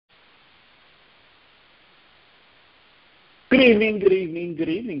Good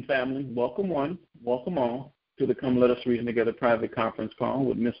evening, family. Welcome one, welcome all to the Come Let Us Reason Together private conference call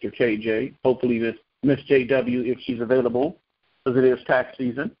with Mr. KJ. Hopefully Miss JW, if she's available, because it is tax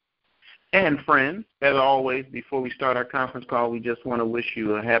season. And friends, as always, before we start our conference call, we just want to wish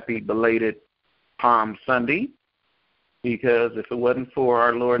you a happy belated Palm Sunday, because if it wasn't for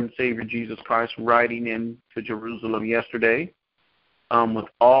our Lord and Savior Jesus Christ riding into Jerusalem yesterday, with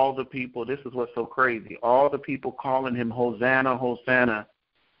all the people, this is what's so crazy, all the people calling him Hosanna, Hosanna,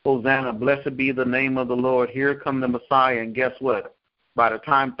 Hosanna, blessed be the name of the Lord, here come the Messiah, and guess what? By the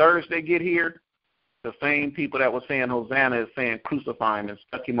time Thursday get here, the same people that were saying Hosanna is saying crucify him and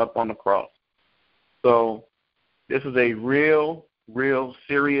stuck him up on the cross. So this is a real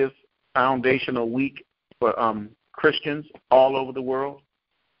serious foundational week for Christians all over the world.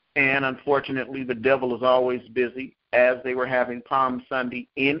 And unfortunately, the devil is always busy, as they were having Palm Sunday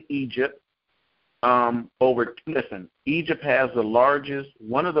in Egypt. Egypt has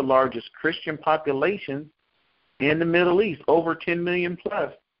one of the largest Christian populations in the Middle East, over 10 million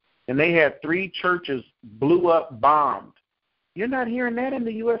plus. And they had 3 churches blew up, bombed. You're not hearing that in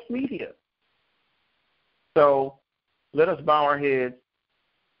the U.S. media. So let us bow our heads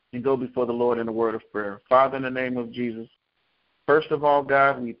and go before the Lord in a word of prayer. Father, in the name of Jesus, first of all,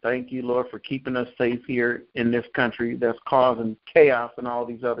 God, we thank you, Lord, for keeping us safe here in this country that's causing chaos in all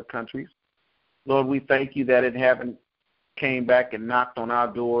these other countries. Lord, we thank you that it haven't came back and knocked on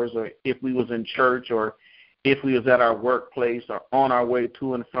our doors, or if we was in church, or if we was at our workplace, or on our way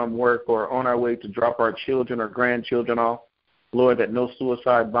to and from work, or on our way to drop our children or grandchildren off. Lord, that no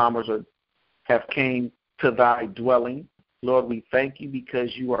suicide bombers have came to thy dwelling. Lord, we thank you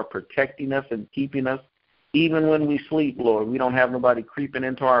because you are protecting us and keeping us. Even when we sleep, Lord, we don't have nobody creeping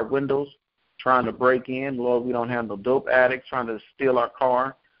into our windows trying to break in. Lord, we don't have no dope addicts trying to steal our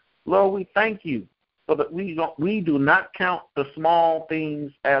car. Lord, we thank you so that we do not count the small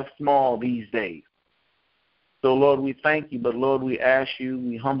things as small these days. So, Lord, we thank you, but, Lord, we ask you,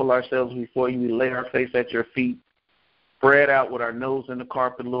 we humble ourselves before you, we lay our face at your feet, spread out with our nose in the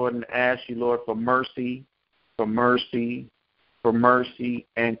carpet, Lord, and ask you, Lord, for mercy,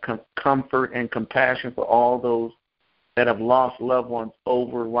 and comfort and compassion for all those that have lost loved ones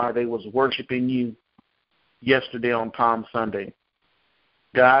over while they was worshiping you yesterday on Palm Sunday.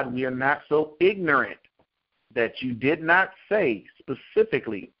 God, we are not so ignorant that you did not say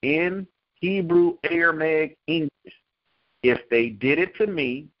specifically in Hebrew, Aramaic, English, if they did it to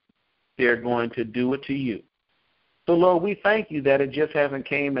me, they're going to do it to you. So, Lord, we thank you that it just hasn't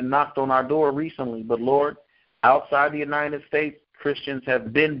came and knocked on our door recently, but, Lord, outside the United States, Christians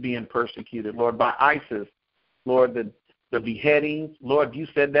have been being persecuted, Lord, by ISIS. Lord, the beheadings. Lord, you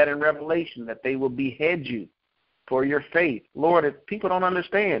said that in Revelation, that they will behead you for your faith. Lord, if people don't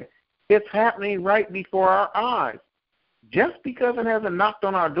understand, it's happening right before our eyes. Just because it hasn't knocked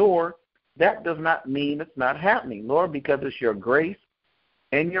on our door, that does not mean it's not happening, Lord, because it's your grace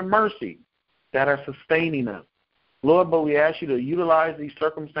and your mercy that are sustaining us. Lord, but we ask you to utilize these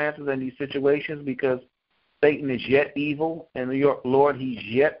circumstances and these situations because Satan is yet evil, and Lord, he's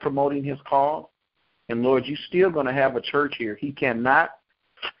yet promoting his cause. And, Lord, you're still going to have a church here. He cannot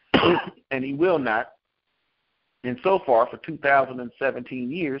and he will not, and so far for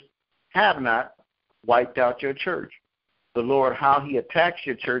 2017 years, have not wiped out your church. The Lord, how he attacks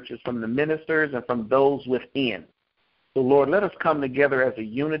your church is from the ministers and from those within. So, Lord, let us come together as a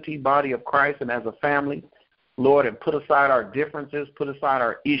unity body of Christ and as a family, Lord, and put aside our differences, put aside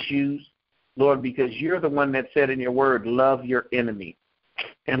our issues, Lord, because you're the one that said in your word, love your enemy.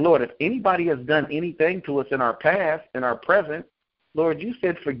 And, Lord, if anybody has done anything to us in our past, in our present, Lord, you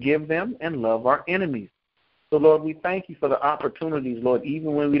said forgive them and love our enemies. So, Lord, we thank you for the opportunities, Lord,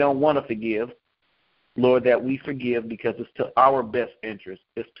 even when we don't want to forgive, Lord, that we forgive because it's to our best interest.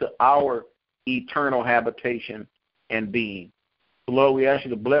 It's to our eternal habitation and being. So, Lord, we ask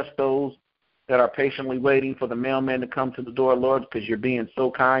you to bless those that are patiently waiting for the mailman to come to the door, Lord, because you're being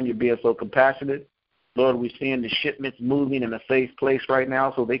so kind, you're being so compassionate. Lord, we're seeing the shipments moving in a safe place right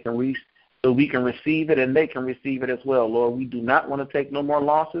now so we can receive it and they can receive it as well. Lord, we do not want to take no more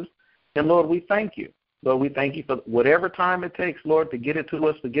losses. And, Lord, we thank you. Lord, we thank you for whatever time it takes, Lord, to get it to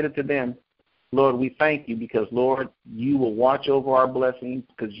us, to get it to them. Lord, we thank you because, Lord, you will watch over our blessings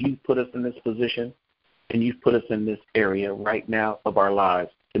because you've put us in this position and you've put us in this area right now of our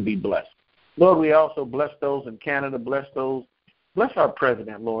lives to be blessed. Lord, we also bless those in Canada, bless our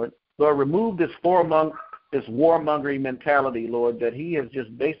president, Lord. Lord, remove this warmongering mentality, Lord, that he has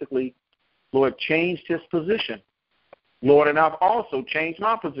just basically, Lord, changed his position. Lord, and I've also changed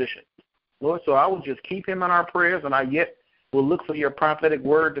my position. Lord, so I will just keep him in our prayers, and I yet will look for your prophetic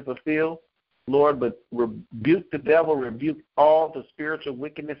word to fulfill. Lord, but rebuke the devil, rebuke all the spiritual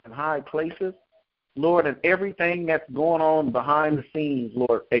wickedness in high places. Lord, and everything that's going on behind the scenes,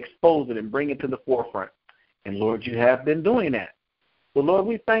 Lord, expose it and bring it to the forefront. And, Lord, you have been doing that. So, Lord,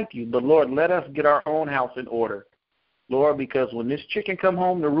 we thank you. But, Lord, let us get our own house in order, Lord, because when this chicken come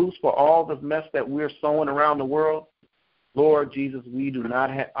home to roost for all the mess that we're sowing around the world, Lord Jesus, we do not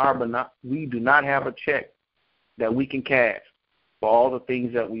have a check that we can cash for all the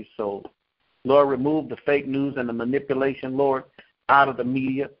things that we sold. Lord, remove the fake news and the manipulation, Lord, out of the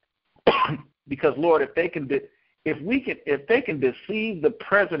media. Because, Lord, if they can deceive the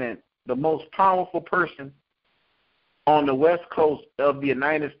president, the most powerful person on the west coast of the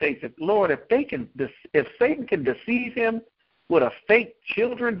United States, if Satan can deceive him with a fake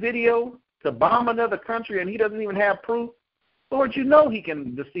children video to bomb another country and he doesn't even have proof, Lord, you know he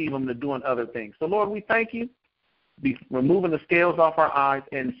can deceive him to doing other things. So, Lord, we thank you. Be removing the scales off our eyes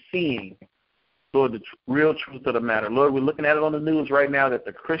and seeing, Lord, the real truth of the matter. Lord, we're looking at it on the news right now that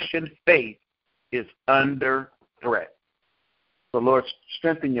the Christian faith is under threat. So, Lord,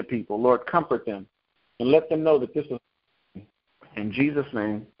 strengthen your people. Lord, comfort them and let them know that this is in Jesus'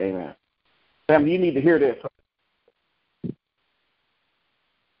 name. Amen. Sam, you need to hear this.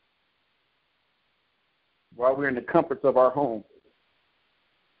 While we're in the comforts of our home.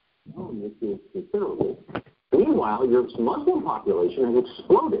 Oh, this is considerable. Meanwhile, Europe's Muslim population has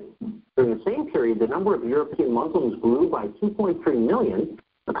exploded. During the same period, the number of European Muslims grew by 2.3 million,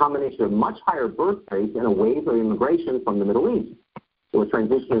 a combination of much higher birth rates and a wave of immigration from the Middle East. The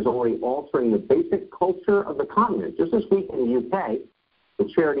transition is already altering the basic culture of the continent. Just this week in the UK, the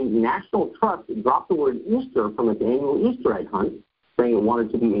charity National Trust dropped the word Easter from its annual Easter egg hunt, saying it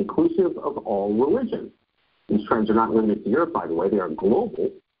wanted to be inclusive of all religions. These trends are not limited to Europe, by the way. They are global.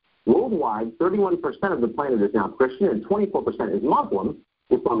 Worldwide, 31% of the planet is now Christian and 24% is Muslim.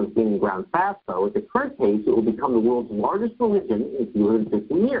 Islam is gaining ground fast, though. At the current pace, it will become the world's largest religion in fewer than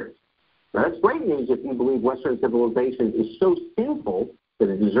 50 years. Now, that's great news if you believe Western civilization is so sinful that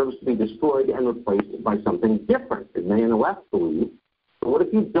it deserves to be destroyed and replaced by something different, as many on the left believe. But what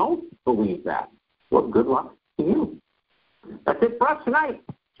if you don't believe that? Well, good luck to you. That's it for us tonight.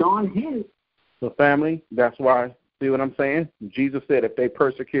 John Hinn. So, family, that's why, see what I'm saying? Jesus said, if they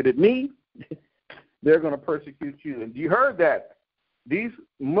persecuted me, they're going to persecute you. And you heard that. These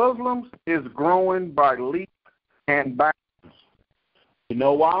Muslims is growing by leaps and bounds. You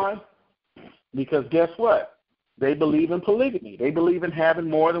know why? Because guess what? They believe in polygamy. They believe in having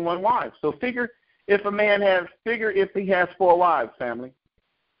more than one wife. So figure if he has 4 wives, family,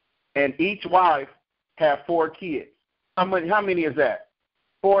 and each wife have 4 kids. How many is that?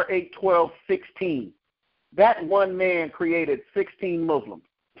 4, 8, 12, 16. That one man created 16 Muslims.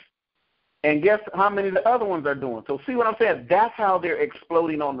 And guess how many the other ones are doing? So see what I'm saying? That's how they're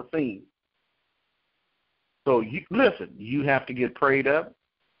exploding on the scene. So you have to get prayed up,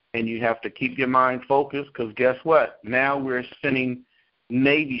 and you have to keep your mind focused, because guess what? Now we're sending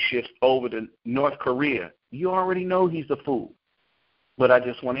Navy ships over to North Korea. You already know he's a fool. But I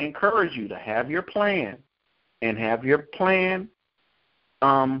just want to encourage you to have your plan, and have your plan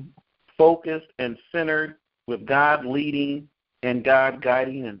focused and centered with God leading and God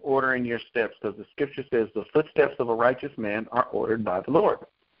guiding and ordering your steps, because the scripture says the footsteps of a righteous man are ordered by the Lord.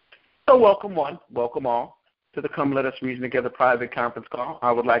 So welcome all to the Come Let Us Reason Together private conference call.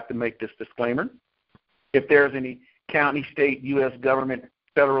 I would like to make this disclaimer. If there's any county, state, U.S. government,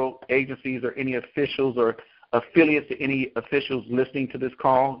 federal agencies, or any officials or affiliates to any officials listening to this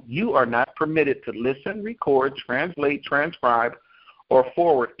call, you are not permitted to listen, record, translate, transcribe, or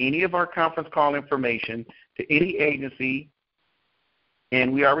forward any of our conference call information to any agency,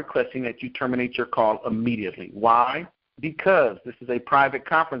 and we are requesting that you terminate your call immediately. Why? Because this is a private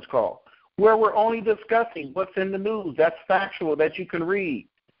conference call where we're only discussing what's in the news. That's factual, that you can read,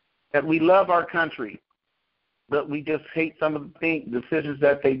 that we love our country, but we just hate some of the decisions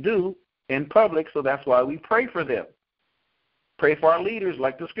that they do in public, so that's why we pray for them. Pray for our leaders,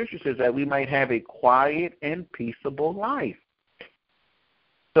 like the scripture says, that we might have a quiet and peaceable life.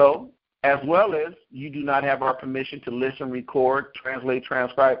 So, as well as you do not have our permission to listen, record, translate,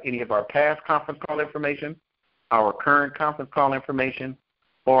 transcribe any of our past conference call information, our current conference call information,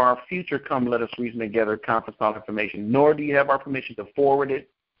 or our future Come Let Us Reason Together conference call information, nor do you have our permission to forward it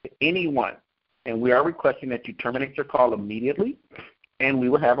to anyone. And we are requesting that you terminate your call immediately, and we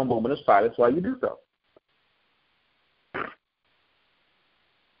will have a moment of silence while you do so.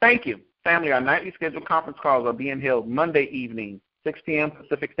 Thank you. Family, our nightly scheduled conference calls are being held Monday evening, 6 p.m.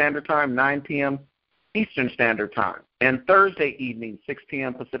 Pacific Standard Time, 9 p.m. Eastern Standard Time, and Thursday evening, 6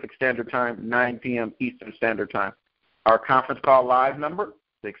 p.m. Pacific Standard Time, 9 p.m. Eastern Standard Time. Our conference call live number,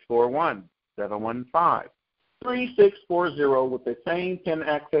 641-780-3776. 715-3640 with the same PIN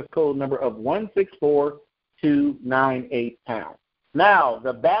access code number of 164298#. Now,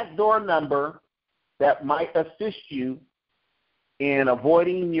 the backdoor number that might assist you in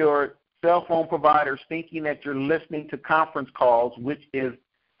avoiding your cell phone providers thinking that you're listening to conference calls, which is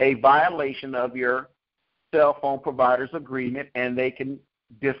a violation of your cell phone provider's agreement, and they can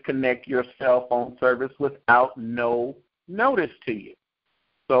disconnect your cell phone service without no notice to you.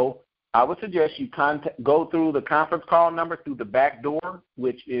 So I would suggest you go through the conference call number through the back door,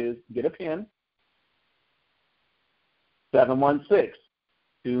 which is, get a pen,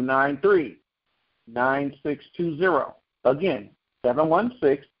 716-293-9620. Again,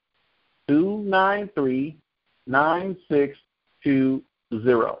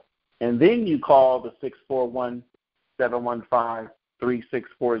 716-293-9620. And then you call the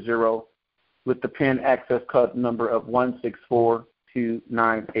 641-715-3640 with the PIN access code number of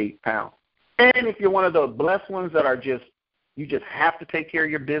 164298#. And if you're one of those blessed ones that are you just have to take care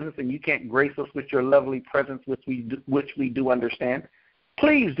of your business and you can't grace us with your lovely presence, which we do understand,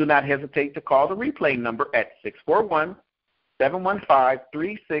 please do not hesitate to call the replay number at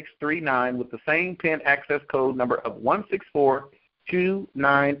 641-715-3639 with the same PIN access code number of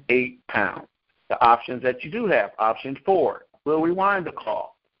 164298#. The options that you do have: option 4, we'll rewind the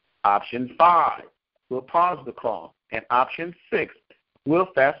call. Option 5, we'll pause the call. And option 6, we'll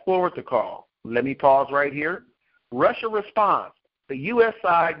fast forward the call. Let me pause right here. Russia response. The U.S.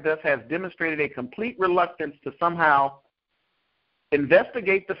 side thus has demonstrated a complete reluctance to somehow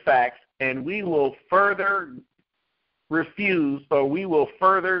investigate the facts, and we will further refuse, or we will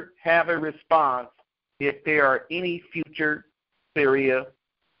further have a response if there are any future Syria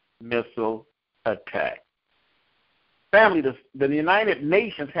missile attacks. Family, the United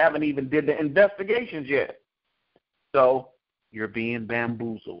Nations haven't even did the investigations yet. So you're being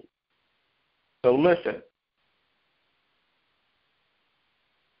bamboozled. So listen.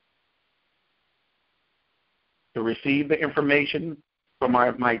 To receive the information from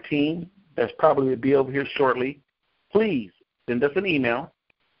my team, that's probably will be over here shortly, please send us an email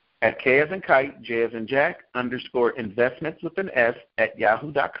at K as in kite, J as in Jack, _investments with an S at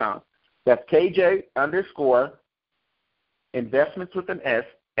yahoo.com. That's KJ _ investments with an S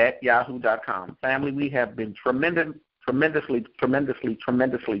at yahoo.com. Family, we have been tremendously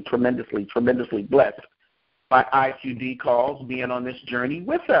blessed by IQD calls being on this journey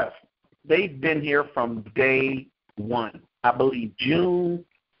with us. They've been here from day one. I believe June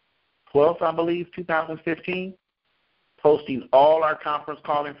 12th, 2015, posting all our conference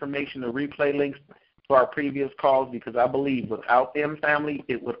call information, the replay links to our previous calls, because I believe without them, family,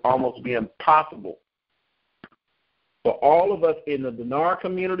 it would almost be impossible for all of us in the dinar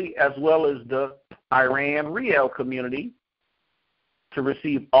community as well as the Iran Riel community to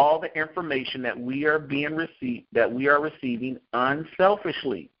receive all the information that we are receiving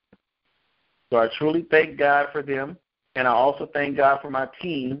unselfishly. So I truly thank God for them, and I also thank God for my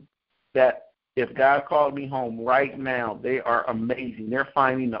team that if God called me home right now, they are amazing. They're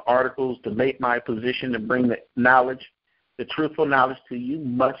finding the articles to make my position, to bring the knowledge, the truthful knowledge to you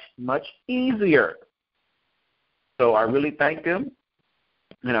much, much easier. So I really thank them,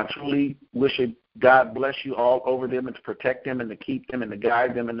 and I truly wish God bless you all over them, and to protect them and to keep them and to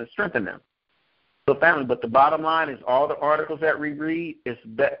guide them and to strengthen them. So family, but the bottom line is all the articles that we read,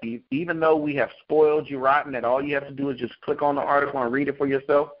 even though we have spoiled you rotten, that all you have to do is just click on the article and read it for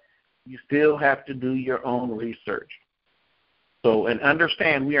yourself, you still have to do your own research. So, and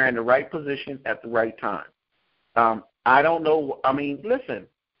understand we are in the right position at the right time. I don't know, listen,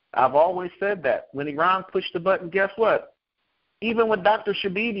 I've always said that. When Iran pushed the button, guess what? Even what Dr.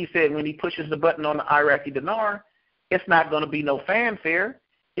 Shabidi said, when he pushes the button on the Iraqi dinar, it's not going to be no fanfare.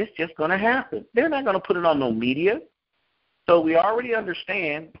 It's just going to happen. They're not going to put it on no media. So we already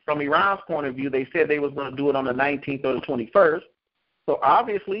understand from Iran's point of view, they said they was going to do it on the 19th or the 21st. So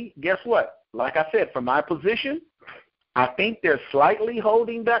obviously, guess what? Like I said, from my position, I think they're slightly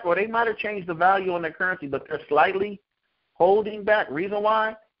holding back, or they might have changed the value on their currency, but they're slightly holding back. Reason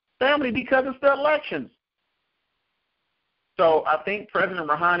why? Family, because it's the elections. So I think President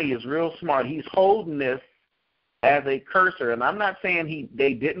Rouhani is real smart. He's holding this as a cursor, and I'm not saying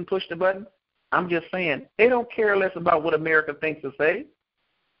they didn't push the button. I'm just saying they don't care less about what America thinks or say.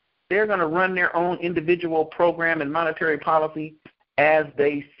 They're going to run their own individual program and monetary policy as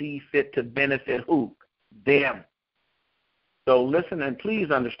they see fit to benefit who? Them. So listen, and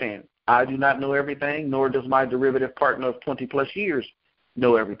please understand, I do not know everything, nor does my derivative partner of 20-plus years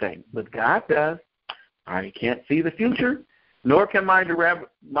know everything. But God does. I can't see the future, nor can my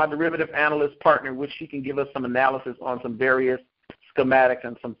derivative analyst partner, which she can give us some analysis on some various schematics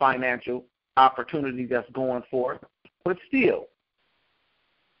and some financial opportunity that's going forth. But still,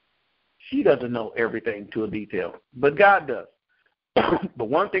 she doesn't know everything to a detail, but God does. But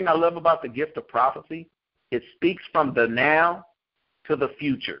one thing I love about the gift of prophecy, it speaks from the now to the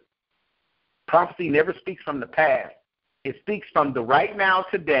future. Prophecy never speaks from the past. It speaks from the right now,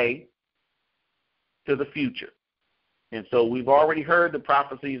 today, to the future. And so we've already heard the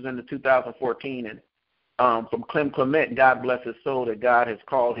prophecies in the 2014, and from Clem Clement, God bless his soul, that God has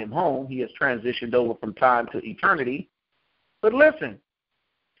called him home. He has transitioned over from time to eternity. But listen,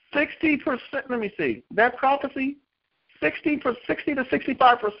 60%, let me see, that prophecy, 60 to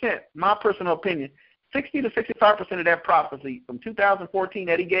 65%, my personal opinion, 60 to 65% of that prophecy from 2014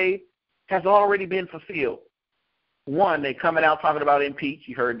 that he gave has already been fulfilled. One, they coming out talking about impeach.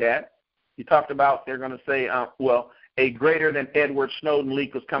 You heard that. You talked about they're going to say, a greater than Edward Snowden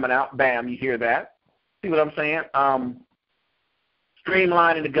leak was coming out. Bam, you hear that. See what I'm saying?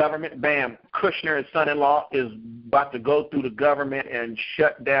 Streamlining the government. Bam, Kushner, his son-in-law, is about to go through the government and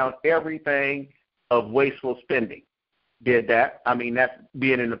shut down everything of wasteful spending. Did that. I mean, that's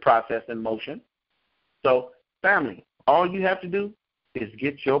being in the process in motion. So, family, all you have to do is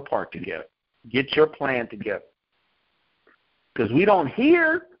get your part together. Get your plan together. Because we don't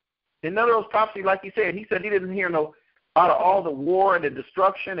hear in none of those prophecies, like he said. He said he didn't hear no, out of all the war and the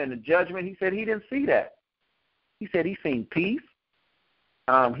destruction and the judgment, he said he didn't see that. He said he's seen peace.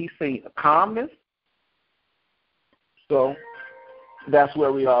 He's seen calmness. So that's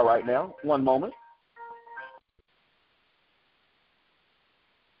where we are right now. One moment.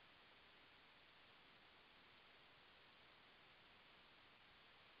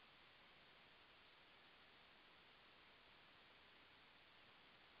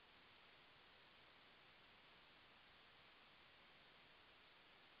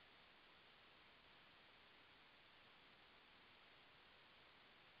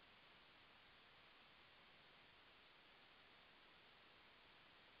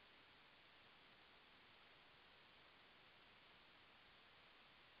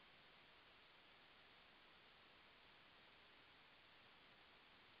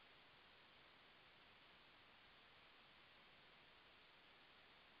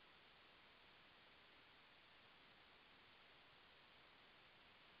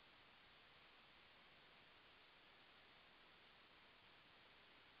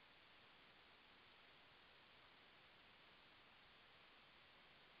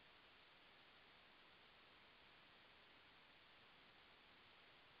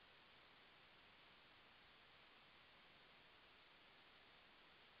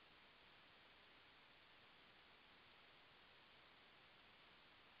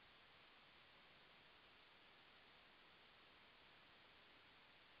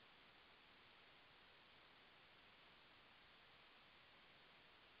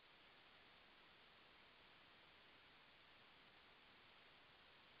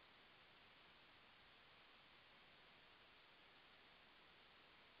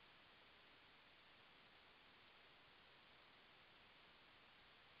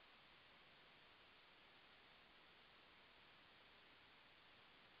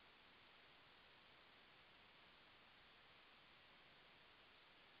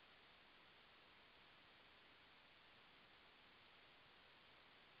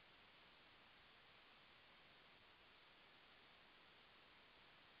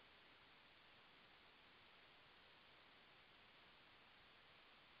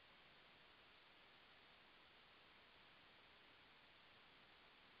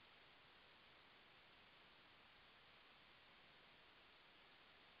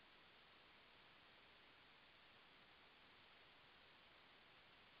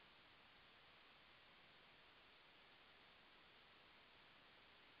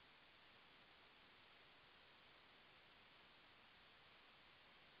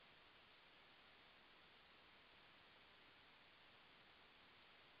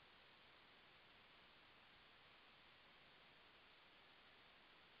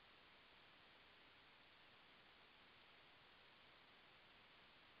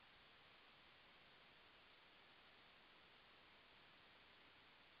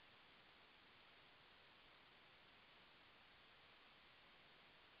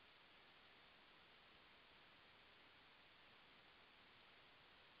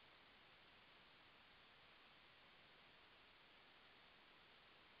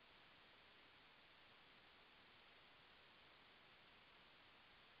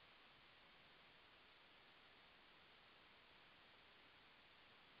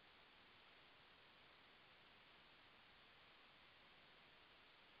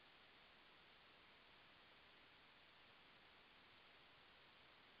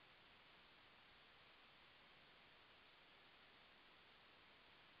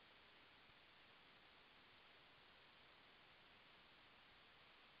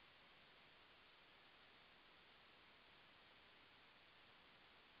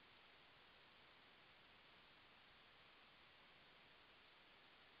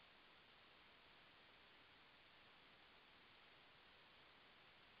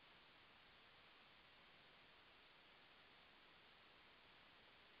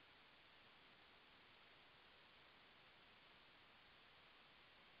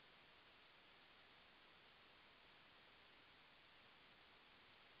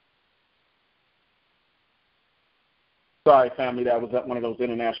 Sorry, family, that was one of those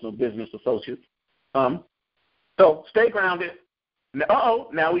international business associates. So stay grounded.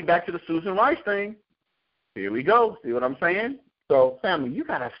 Now we back to the Susan Rice thing. Here we go. See what I'm saying? So, family, you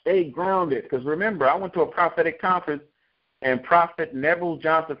got to stay grounded because, remember, I went to a prophetic conference, and Prophet Neville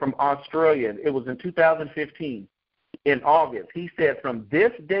Johnson from Australia, it was in 2015, in August. He said from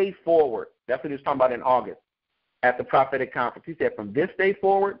this day forward, that's what he was talking about in August at the prophetic conference. He said from this day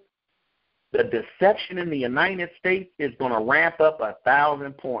forward, the deception in the United States is going to ramp up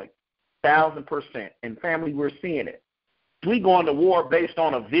 1,000 points, 1,000%. And, family, we're seeing it. We going to war based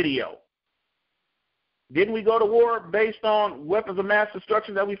on a video. Didn't we go to war based on weapons of mass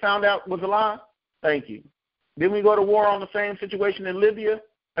destruction that we found out was a lie? Thank you. Didn't we go to war on the same situation in Libya?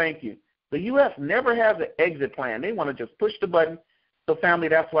 Thank you. The U.S. never has an exit plan. They want to just push the button. So, family,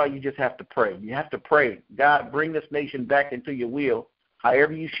 that's why you just have to pray. You have to pray. God, bring this nation back into your will.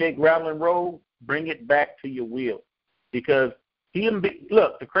 However you shake, rattle, and roll, bring it back to your will. Because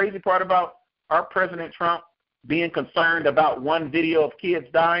look, the crazy part about our President Trump being concerned about one video of kids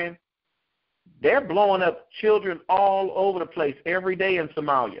dying, they're blowing up children all over the place every day in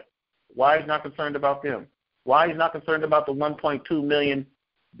Somalia. Why he's not concerned about them? Why he's not concerned about the 1.2 million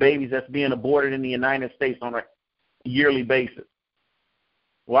babies that's being aborted in the United States on a yearly basis?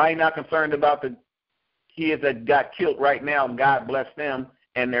 Why he's not concerned about the kids that got killed right now, and God bless them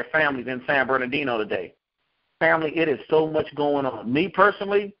and their families in San Bernardino today? Family, it is so much going on. Me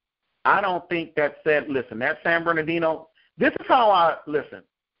personally, I don't think that San Bernardino, this is how I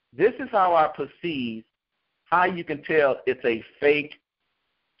perceive how you can tell it's a fake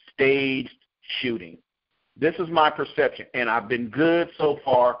staged shooting. This is my perception, and I've been good so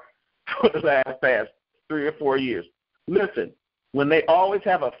far for the past 3 or 4 years. Listen, when they always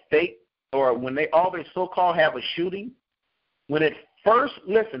have a fake, or when they always so-called have a shooting, when it first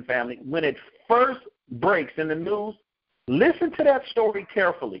breaks in the news, listen to that story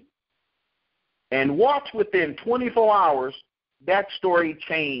carefully and watch within 24 hours that story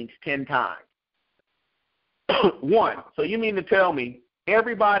changed 10 times. One, so you mean to tell me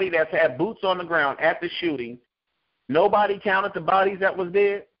everybody that's had boots on the ground at the shooting, nobody counted the bodies that was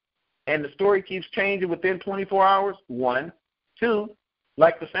dead, and the story keeps changing within 24 hours? One. Two,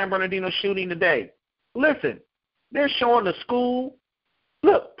 like the San Bernardino shooting today. Listen, they're showing the school.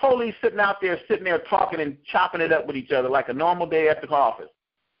 Look, police sitting there talking and chopping it up with each other like a normal day at the office.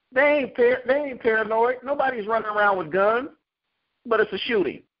 They ain't paranoid. Nobody's running around with guns, but it's a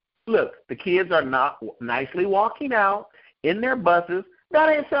shooting. Look, the kids are not nicely walking out in their buses. That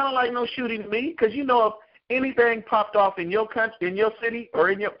ain't sounding like no shooting to me, because you know if anything popped off in your country, in your city,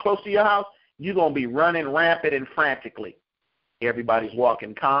 or close to your house, you're going to be running rampant and frantically. Everybody's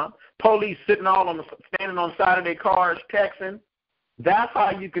walking calm. Police standing on the side of their cars texting. That's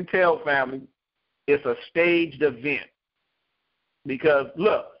how you can tell, family, it's a staged event. Because,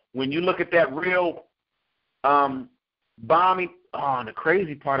 look, when you look at that real bombing, the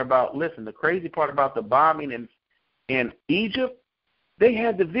crazy part about the bombing in Egypt, they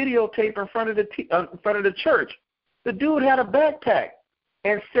had the videotape in front of the church. The dude had a backpack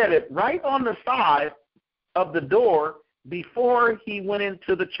and set it right on the side of the door before he went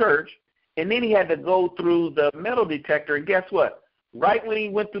into the church, and then he had to go through the metal detector, and guess what? Right when he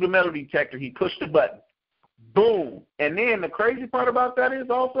went through the metal detector, he pushed the button. Boom. And then the crazy part about that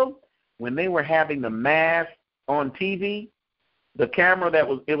is also when they were having the mass on TV, the camera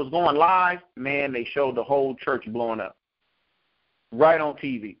it was going live, man, they showed the whole church blowing up right on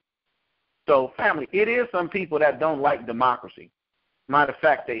TV. So, family, it is some people that don't like democracy. Matter of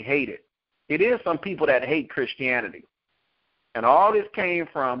fact, they hate it. It is some people that hate Christianity. And all this came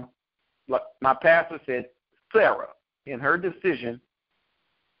from, like my pastor said, Sarah, in her decision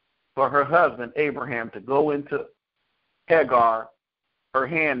for her husband, Abraham, to go into Hagar, her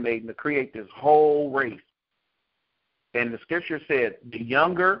handmaiden, to create this whole race. And the scripture said,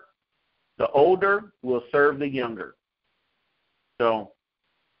 the older will serve the younger. So,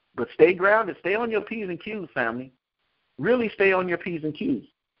 but stay grounded. Stay on your P's and Q's, family. Really stay on your P's and Q's.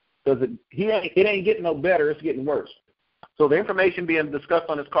 Because it ain't getting no better. It's getting worse. So the information being discussed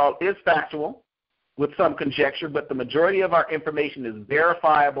on this call is factual with some conjecture, but the majority of our information is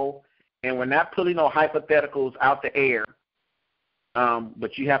verifiable, and we're not putting no hypotheticals out the air.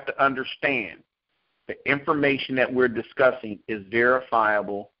 But you have to understand the information that we're discussing is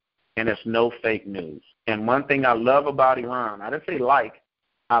verifiable, and it's no fake news. And one thing I love about Iran, I didn't say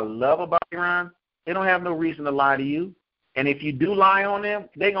I love about Iran, they don't have no reason to lie to you. And if you do lie on them,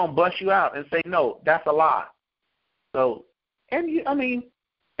 they're going to bust you out and say, no, that's a lie. So,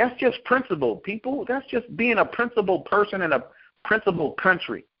 that's just principle, people. That's just being a principled person in a principled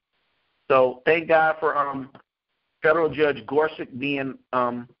country. So thank God for Federal Judge Gorsuch being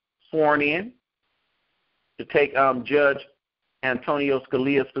sworn in to take Judge Antonio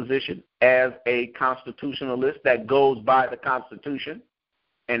Scalia's position as a constitutionalist that goes by the Constitution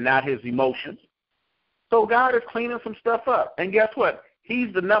and not his emotions. So God is cleaning some stuff up. And guess what?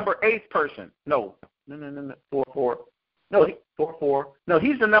 He's the number 8th person. No, 4-4. No, 4-4. No,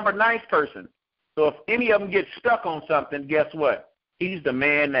 he's the number 9th person. So if any of them get stuck on something, guess what? He's the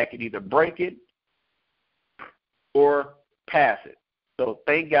man that can either break it or pass it. So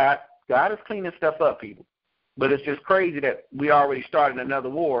thank God. God is cleaning stuff up, people. But it's just crazy that we already started another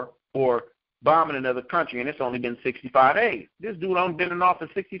war or bombing another country, and it's only been 65 days. This dude only been in office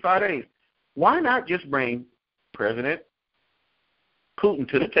 65 days. Why not just bring President Putin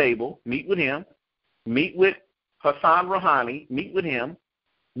to the table, meet with him, meet with Hassan Rouhani, meet with him,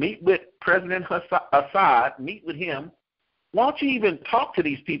 meet with President Assad, meet with him. Why don't you even talk to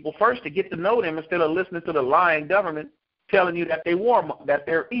these people first to get to know them instead of listening to the lying government telling you that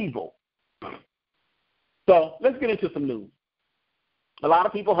they're evil? So let's get into some news. A lot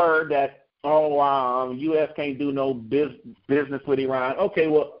of people heard that, U.S. can't do no business with Iran. Okay,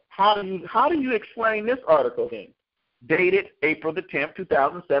 well, how do you explain this article then? Dated April the 10th,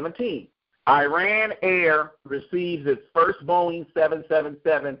 2017. Iran Air receives its first Boeing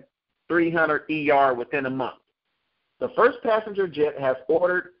 777-300ER within a month. The first passenger jet has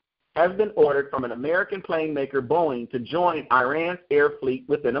been ordered from an American plane maker, Boeing, to join Iran's air fleet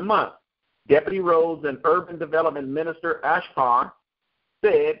within a month. Deputy Roads and Urban Development Minister Ashkar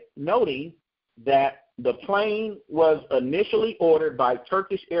said, noting that the plane was initially ordered by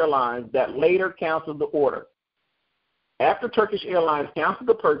Turkish Airlines that later canceled the order. After Turkish Airlines canceled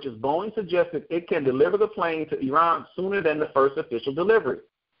the purchase, Boeing suggested it can deliver the plane to Iran sooner than the first official delivery.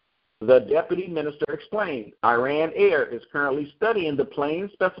 The deputy minister explained, Iran Air is currently studying the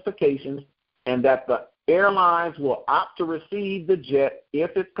plane specifications and that the airlines will opt to receive the jet if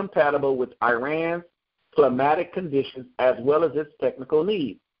it's compatible with Iran's climatic conditions as well as its technical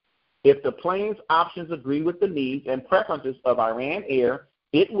needs. If the plane's options agree with the needs and preferences of Iran Air,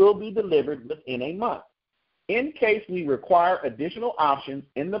 it will be delivered within a month. In case we require additional options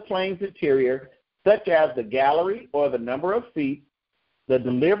in the plane's interior, such as the gallery or the number of seats, the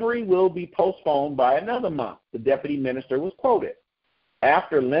delivery will be postponed by another month, the deputy minister was quoted.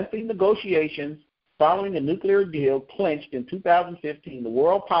 After lengthy negotiations following the nuclear deal clinched in 2015, the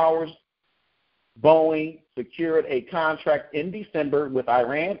world powers Boeing secured a contract in December with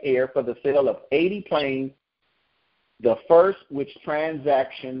Iran Air for the sale of 80 planes, the first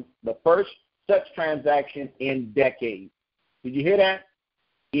such transaction in decades. Did you hear that?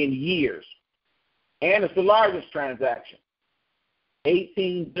 In years. And it's the largest transaction,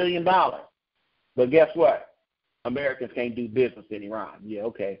 $18 billion. But guess what? Americans can't do business in Iran. Yeah,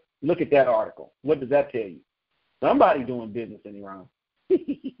 okay. Look at that article. What does that tell you? Somebody doing business in Iran.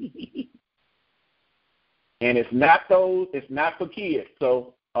 And it's not for kids.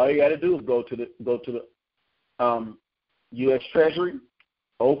 So all you got to do is go to the U.S. Treasury,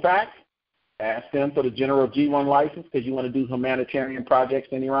 OFAC, ask them for the General G1 license because you want to do humanitarian projects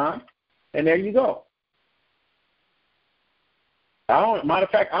in Iran, and there you go. Matter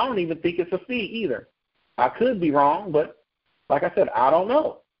of fact, I don't even think it's a fee either. I could be wrong, but like I said, I don't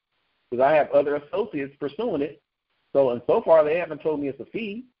know because I have other associates pursuing it. So far they haven't told me it's a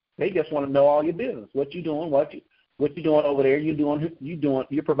fee. They just want to know all your business, what you doing, what you doing over there.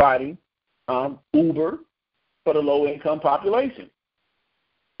 You're providing Uber for the low income population,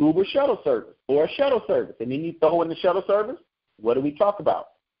 Uber shuttle service or a shuttle service, and then you throw in the shuttle service. What do we talk about?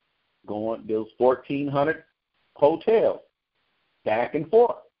 Going those 1,400 hotels back and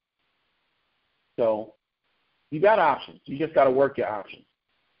forth. So you got options. You just got to work your options.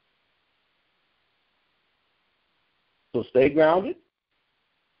 So stay grounded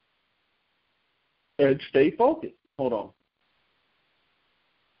and stay focused. Hold on.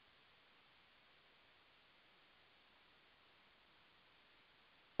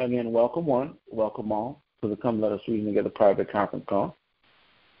 Again, welcome one, welcome all to the Come Let Us Reason Together private conference call.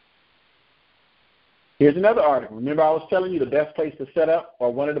 Here's another article. Remember I was telling you the best place to set up,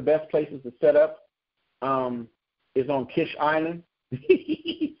 or one of the best places to set up is on Kish Island, and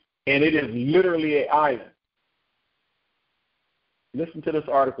it is literally an island. Listen to this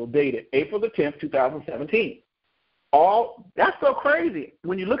article dated April the 10th, 2017. That's so crazy.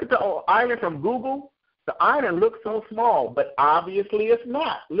 When you look at the island from Google, the island looks so small, but obviously it's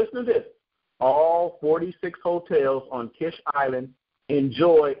not. Listen to this. All 46 hotels on Kish Island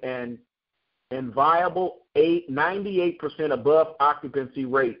enjoy an enviable 98% above occupancy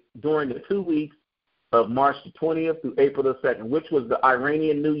rate during the 2 weeks of March the 20th through April the 2nd, which was the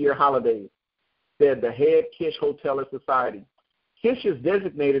Iranian New Year holidays. said the head Kish Hoteler Society. Kish is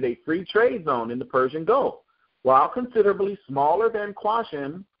designated a free trade zone in the Persian Gulf. While considerably smaller than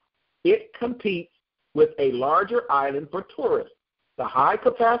Qashm, it competes with a larger island for tourists. The high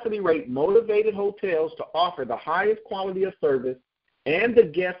capacity rate motivated hotels to offer the highest quality of service, and the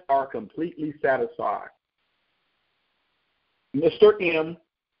guests are completely satisfied. Mr. M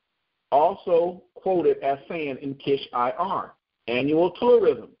also quoted as saying in Kish IR, annual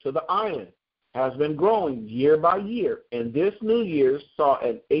tourism to the island has been growing year by year, and this New Year's saw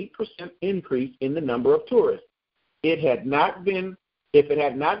an 8% increase in the number of tourists. If it had not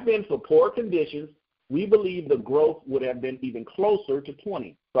been for poor conditions, we believe the growth would have been even closer to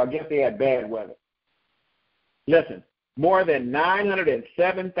 20. So I guess they had bad weather. Listen, more than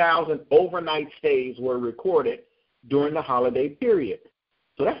 907,000 overnight stays were recorded during the holiday period.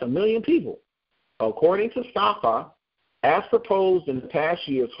 So that's 1 million people. According to Safa, as proposed in the past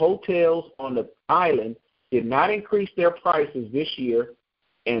years, hotels on the island did not increase their prices this year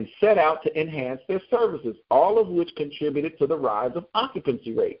and set out to enhance their services, all of which contributed to the rise of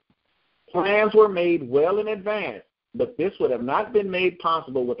occupancy rate. Plans were made well in advance, but this would have not been made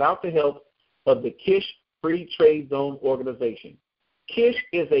possible without the help of the Kish Free Trade Zone organization. Kish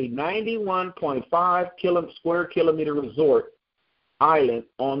is a 91.5 square kilometer resort island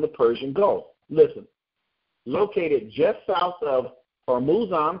on the Persian Gulf. Listen, located just south of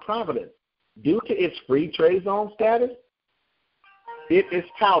Hormuzan province. Due to its free trade zone status, it is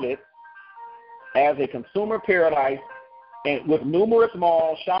touted as a consumer paradise and with numerous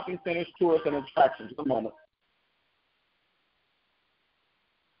malls, shopping centers, tourists, and attractions. At the moment.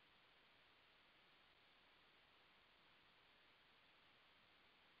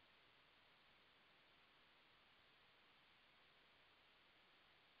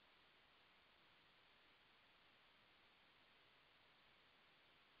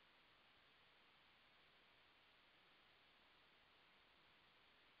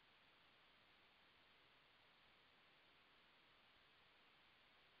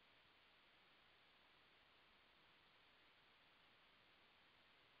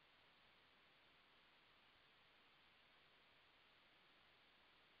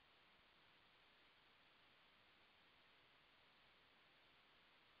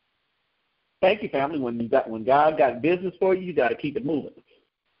 Thank you, family. When God got business for you, you got to keep it moving.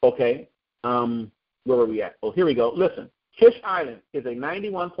 Okay. Where were we at? Oh, here we go. Listen, Kish Island is a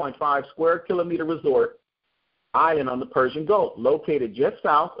 91.5 square kilometer resort island on the Persian Gulf, located just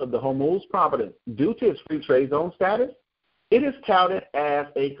south of the Hormuz province. Due to its free trade zone status, it is touted as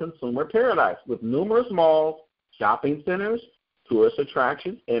a consumer paradise with numerous malls, shopping centers, tourist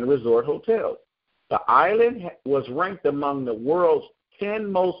attractions, and resort hotels. The island was ranked among the world's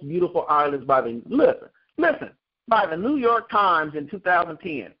 10 most beautiful islands by the by the New York Times in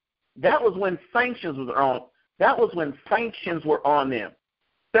 2010. That was when sanctions were on. That was when sanctions were on them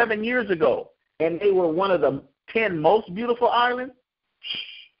 7 years ago, and they were one of the 10 most beautiful islands.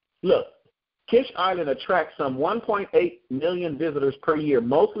 Look, Kish Island attracts some 1.8 million visitors per year,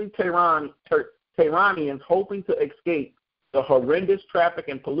 mostly Tehranians hoping to escape the horrendous traffic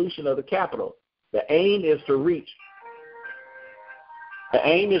and pollution of the capital. The aim is to reach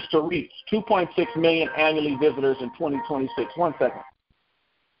 2.6 million annually visitors in 2026. 1 second.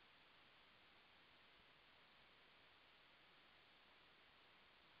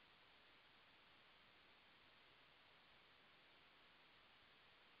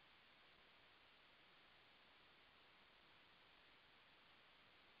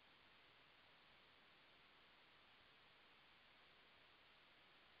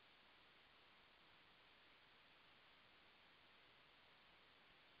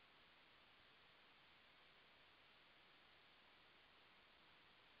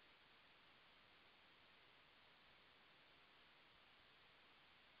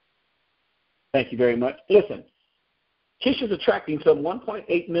 Thank you very much. Listen, Kish is attracting some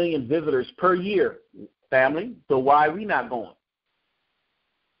 1.8 million visitors per year, family. So why are we not going?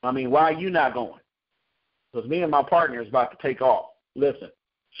 Why are you not going? Because me and my partner is about to take off. Listen,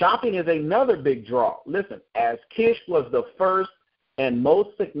 shopping is another big draw. Listen, as Kish was the first and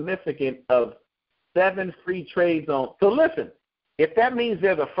most significant of 7 free trade zones. So listen, if that means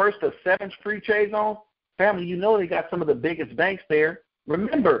they're the first of 7 free trade zones, family, you know they got some of the biggest banks there.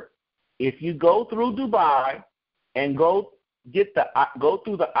 Remember, if you go through Dubai and go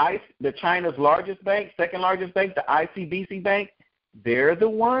through the China's largest bank, second largest bank, the ICBC Bank, they're the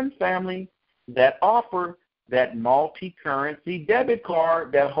ones, family, that offer that multi-currency debit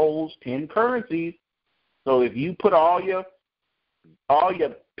card that holds 10 currencies. So if you put all your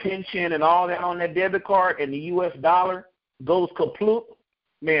pension and all that on that debit card and the U.S. dollar goes kaput,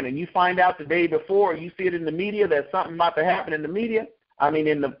 man, and you find out the day before, you see it in the media that something about to happen in the media,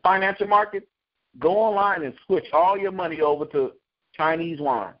 in the financial market, go online and switch all your money over to Chinese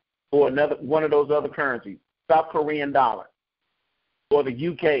yuan or one of those other currencies, South Korean dollar, or the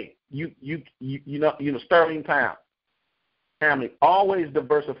UK, sterling pound. Family, always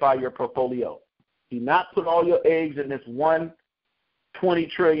diversify your portfolio. Do not put all your eggs in this $120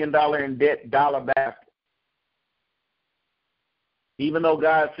 trillion in debt dollar basket. Even though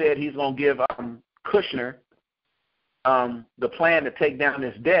God said he's going to give Kushner the plan to take down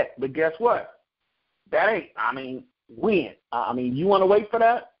this debt, but guess what? That ain't, when? You want to wait for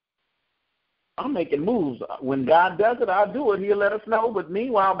that? I'm making moves. When God does it, I'll do it. He'll let us know. But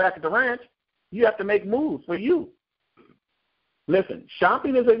meanwhile, back at the ranch, you have to make moves for you. Listen,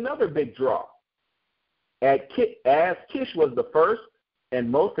 shopping is another big draw. As Kish was the first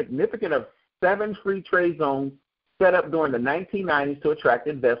and most significant of 7 free trade zones set up during the 1990s to attract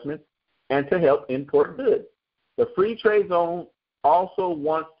investments and to help import goods. The free trade zone also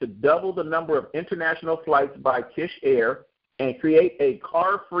wants to double the number of international flights by Kish Air and create a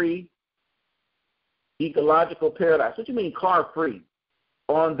car-free ecological paradise. What do you mean car-free?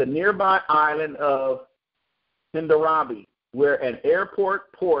 On the nearby island of Sindarabi, where an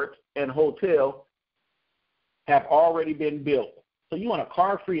airport, port, and hotel have already been built. So you want a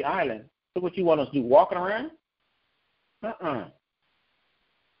car-free island. So what you want us to do, walking around?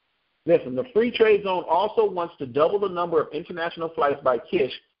 Listen, the free trade zone also wants to double the number of international flights by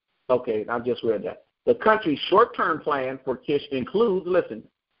Kish. Okay, I just read that. The country's short-term plan for Kish includes,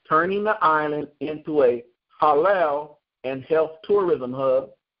 turning the island into a halal and health tourism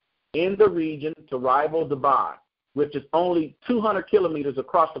hub in the region to rival Dubai, which is only 200 kilometers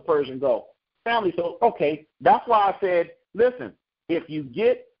across the Persian Gulf. Family, so, okay, that's why I said, listen, if you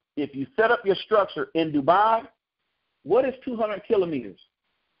set up your structure in Dubai, what is 200 kilometers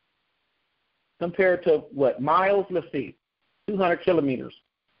compared to what, miles? Let's see, 200 kilometers.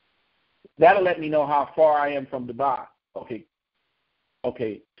 That'll let me know how far I am from Dubai.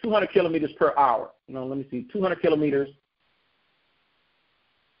 Okay, 200 kilometers per hour. Let me see, 200 kilometers.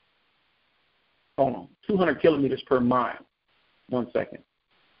 Hold on, 200 kilometers per mile. 1 second.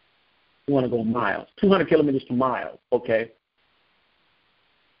 You want to go miles. 200 kilometers to miles, okay.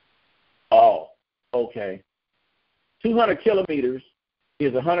 Oh, okay. 200 kilometers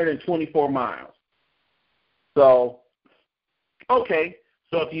is 124 miles. So, okay,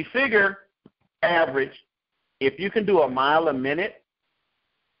 so if you figure average, if you can do a mile a minute,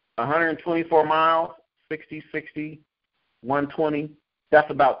 124 miles, 60, 120, that's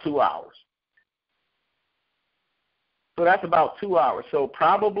about 2 hours. So that's about 2 hours. So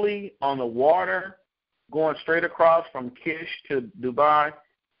probably on the water, going straight across from Kish to Dubai,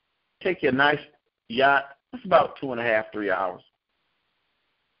 take your nice yacht, that's about 2.5, 3 hours.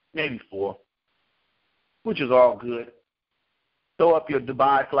 Maybe 4, which is all good. Throw up your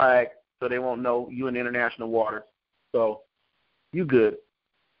Dubai flag so they won't know you in international waters. So you good.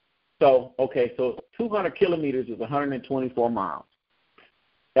 So, okay, so 200 kilometers is 124 miles.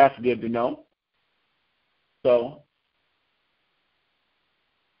 That's good to know. So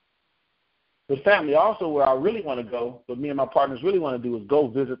the family also, where I really want to go, what me and my partners really want to do is go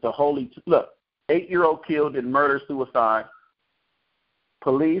visit the holy, 8-year-old killed in murder-suicide.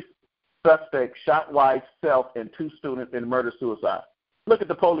 Police, suspect shot wife, self, and 2 students in murder-suicide. Look at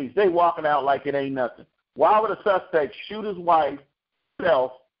the police. They walking out like it ain't nothing. Why would a suspect shoot his wife,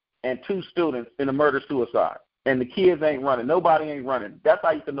 self, and 2 students in a murder-suicide? And the kids ain't running. Nobody ain't running. That's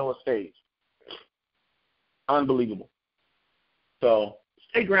how you can know a stage. Unbelievable. So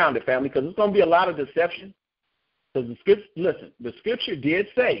stay grounded, family, because there's going to be a lot of deception. Because the scripture did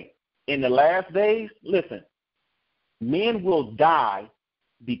say in the last days, men will die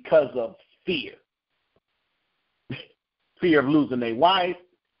because of fear. Fear of losing their wife,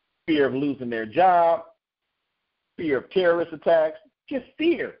 fear of losing their job, fear of terrorist attacks, just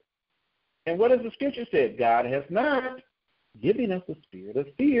fear. And what does the scripture say? God has not given us a spirit of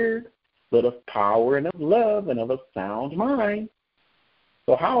fear, but of power and of love and of a sound mind.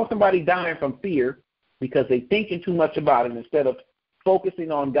 So how is somebody dying from fear? Because they're thinking too much about it instead of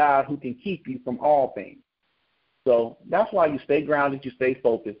focusing on God who can keep you from all things. So that's why you stay grounded, you stay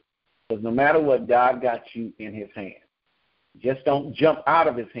focused, because no matter what, God got you in his hand. Just don't jump out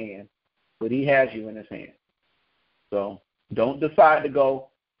of his hand, but he has you in his hand. So don't decide to go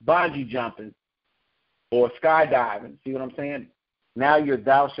bungee jumping or skydiving. See what I'm saying? Now you're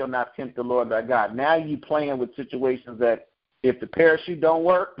thou shalt not tempt the Lord thy God. Now you playing with situations that if the parachute don't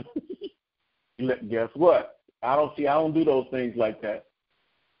work, guess what? I don't do those things like that.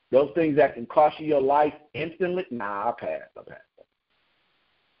 Those things that can cost you your life instantly, I'll pass.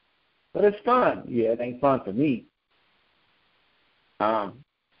 But it's fun. Yeah, it ain't fun for me.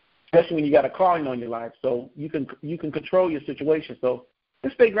 Especially when you got a calling on your life, so you can control your situation. So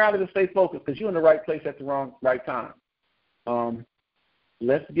just stay grounded and stay focused because you're in the right place at the right time.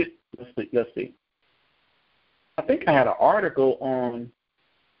 Let's see. I think I had an article on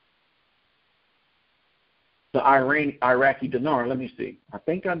the Iraqi dinar. Let me see. I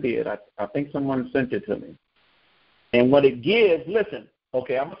think I did. I think someone sent it to me. And what it gives, listen.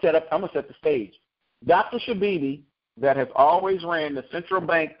 Okay, I'm gonna set the stage. Dr. Shabibi, that has always ran the Central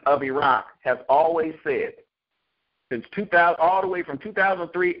Bank of Iraq, has always said, since 2000, all the way from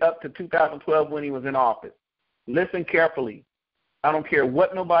 2003 up to 2012 when he was in office, listen carefully. I don't care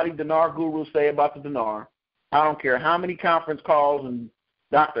what nobody dinar gurus say about the dinar. I don't care how many conference calls and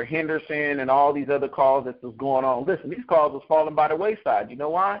Dr. Henderson and all these other calls that was going on. Listen, these calls was falling by the wayside. You know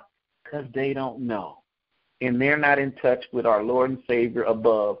why? Because they don't know. And they're not in touch with our Lord and Savior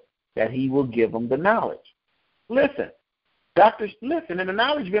above, that he will give them the knowledge. Listen, and the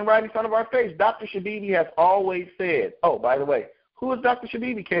knowledge has been right in front of our face. Dr. Shabibi has always said, oh, by the way, who is Dr.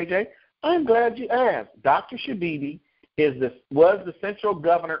 Shabibi, KJ? I'm glad you asked. Dr. Shabibi was the central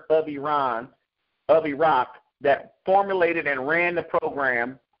governor of Iraq, that formulated and ran the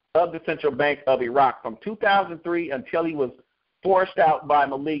program of the Central Bank of Iraq from 2003 until he was forced out by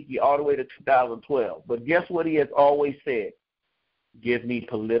Maliki all the way to 2012. But guess what he has always said? Give me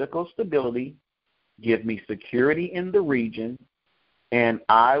political stability, give me security in the region, and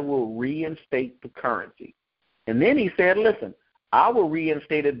I will reinstate the currency. And then he said, listen, I will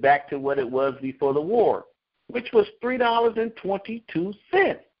reinstate it back to what it was before the war, which was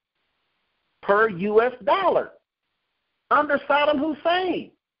 $3.22 per U.S. dollar under Saddam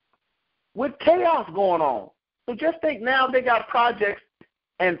Hussein with chaos going on. So just think now they got projects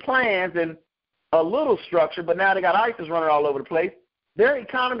and plans and a little structure, but now they got ISIS running all over the place. Their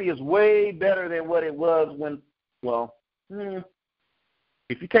economy is way better than what it was when,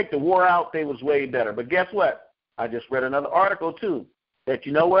 if you take the war out, they was way better. But guess what? I just read another article, too, that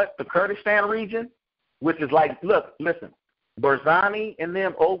you know what? The Kurdistan region, which is like, listen, Barzani and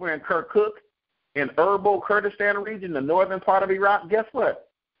them over in Kirkuk in Erbil, Kurdistan region, the northern part of Iraq, guess what?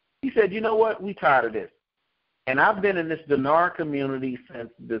 He said, you know what? We tired of this. And I've been in this dinar community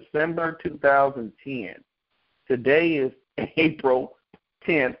since December 2010. Today is April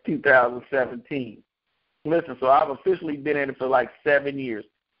 10th, 2017. Listen, so I've officially been in it for like 7 years.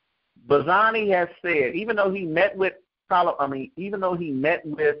 Barzani has said, even though he met with Abadi,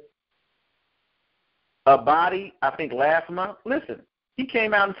 I think last month, listen, he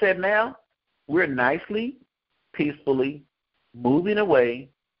came out and said now we're nicely, peacefully moving away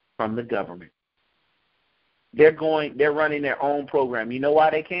from the government. They're running their own program. You know why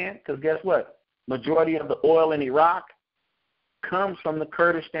they can? Because guess what? Majority of the oil in Iraq comes from the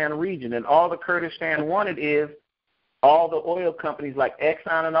Kurdistan region, and all the Kurdistan wanted is all the oil companies like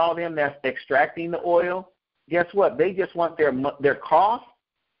Exxon and all them that's extracting the oil. Guess what? They just want their costs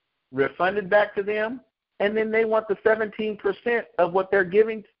refunded back to them, and then they want the 17% of what they're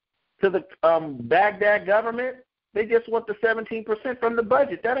giving to the Baghdad government. They just want the 17% from the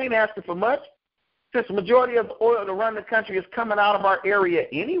budget. That ain't asking for much. Since the majority of the oil to run the country is coming out of our area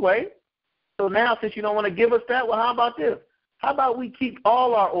anyway. So now, since you don't want to give us that, well, how about this? How about we keep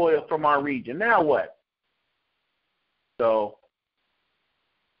all our oil from our region? Now what? So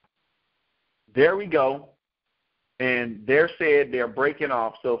there we go. And they're breaking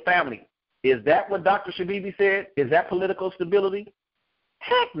off. So family, is that what Dr. Shabibi said? Is that political stability?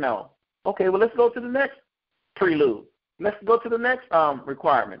 Heck no. Okay, well, let's go to the next prelude. Let's go to the next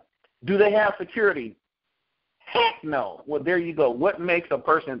requirement. Do they have security? Heck no. Well, there you go. What makes a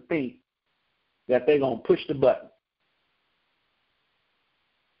person think that they're going to push the button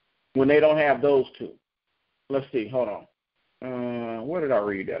when they don't have those two? Let's see. Hold on. Where did I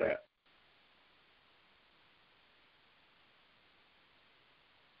read that at?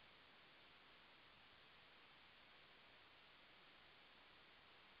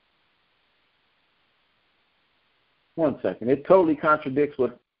 One second. It totally contradicts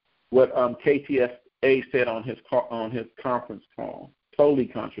what KTSA said on his conference call. Totally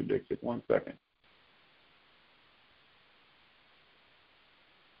contradicts it. One second.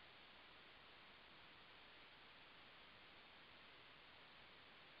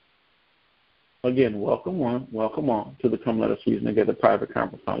 Again, welcome on to the Come Let Us Reason Together private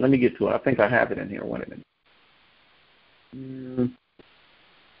conference call. Let me get to it. I think I have it in here. 1 minute.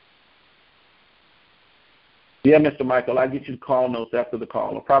 Yeah, Mr. Michael, I'll get you the call notes after the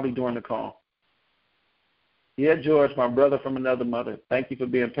call, or probably during the call. Yeah, George, my brother from another mother. Thank you for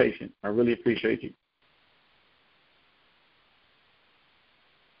being patient. I really appreciate you.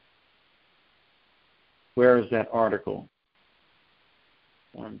 Where is that article?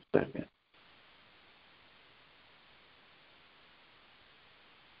 1 second.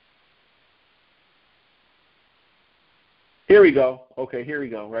 Here we go. Okay, here we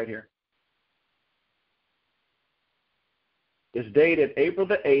go, right here. It's dated April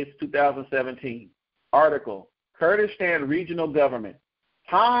the 8th, 2017. Article, Kurdistan Regional Government,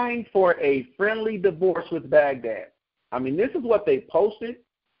 time for a friendly divorce with Baghdad. I mean, this is what they posted.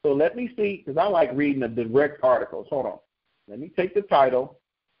 So let me see, because I like reading the direct articles. Hold on. Let me take the title.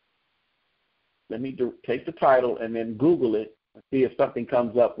 Take the title and then Google it and see if something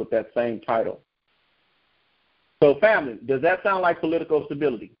comes up with that same title. So, family, does that sound like political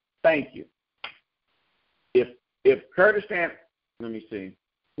stability? Thank you. If Kurdistan, let me see,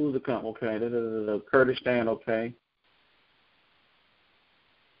 who's the company? Okay, Kurdistan, okay.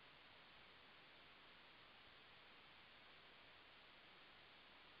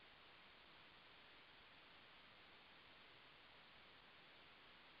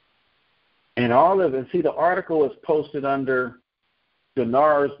 And all of it, see, the article is posted under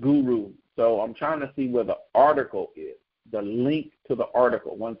Dinar's Guru. So I'm trying to see where the article is, the link to the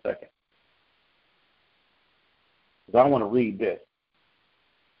article. 1 second. Because I want to read this.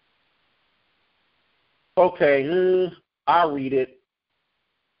 Okay, I'll read it.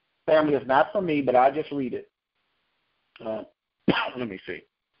 Family, it's not for me, but I just read it. Let me see.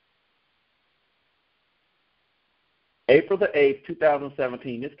 April the 8th,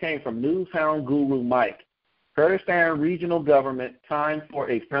 2017. This came from Newshound Guru Mike. Kurdistan Regional Government, time for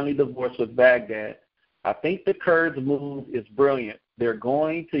a friendly divorce with Baghdad. I think the Kurds' move is brilliant. They're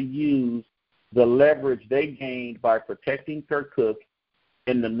going to use the leverage they gained by protecting Kirkuk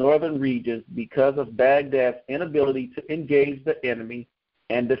in the northern regions because of Baghdad's inability to engage the enemy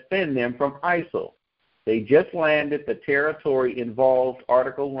and defend them from ISIL. They just landed the territory involved,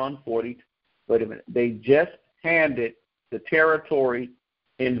 Article 140. Wait a minute. They just handed the territory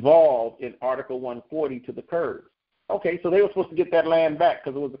involved in Article 140 to the Kurds. Okay, so they were supposed to get that land back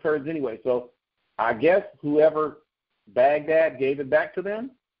because it was the Kurds anyway. So I guess whoever Baghdad gave it back to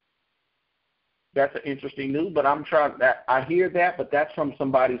them. That's an interesting news, but I hear that, but that's from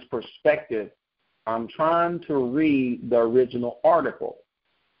somebody's perspective. I'm trying to read the original article.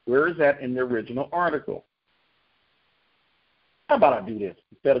 Where is that in the original article? How about I do this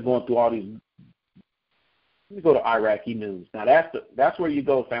instead of going through all these? Let me go to Iraqi news. Now that's where you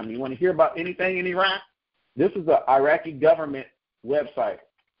go, family. You want to hear about anything in Iraq? This is the Iraqi government website,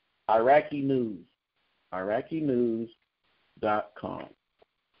 Iraqi News, IraqiNews.com.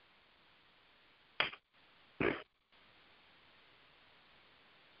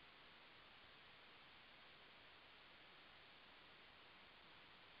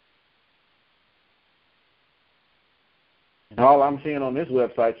 And all I'm seeing on this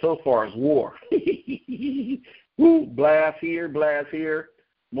website so far is war. Woo, blast here, blast here.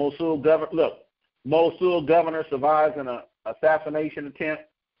 Mosul governor survives an assassination attempt.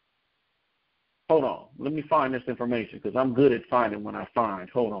 Hold on. Let me find this information because I'm good at finding when I find.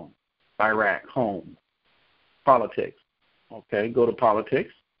 Hold on. Iraq, home. Politics. Okay, go to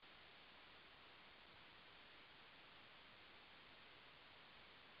politics.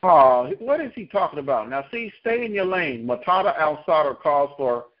 Oh, what is he talking about? Now, see, stay in your lane. Muqtada al-Sadr calls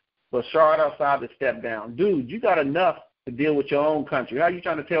for Bashar al-Assad to step down. Dude, you got enough to deal with your own country. How are you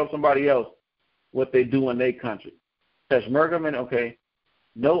trying to tell somebody else what they do in their country? Peshmergaman, okay.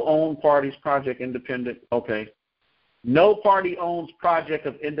 No own parties, project independent, okay. No party owns project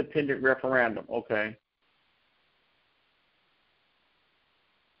of independent referendum, okay.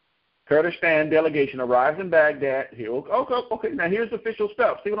 Kurdistan delegation arrives in Baghdad. Here, okay. Now here's official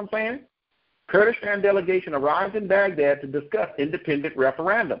stuff. See what I'm saying? Kurdistan delegation arrives in Baghdad to discuss independent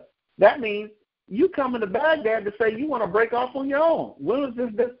referendum. That means you coming to Baghdad to say you want to break off on your own. When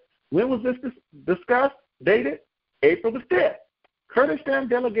was this discussed? Dated April the 5th. Kurdistan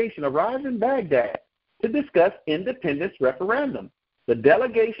delegation arrives in Baghdad to discuss independence referendum. The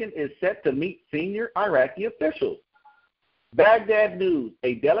delegation is set to meet senior Iraqi officials. Baghdad News,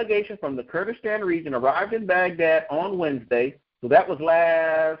 a delegation from the Kurdistan region arrived in Baghdad on Wednesday, so that was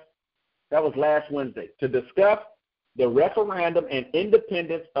last Wednesday, to discuss the referendum and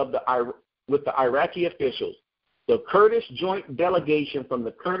independence with the Iraqi officials. The Kurdish joint delegation from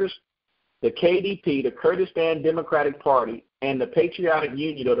the KDP, the Kurdistan Democratic Party, and the Patriotic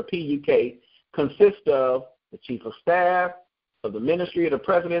Union, or the PUK, consists of the Chief of Staff, of the Ministry of the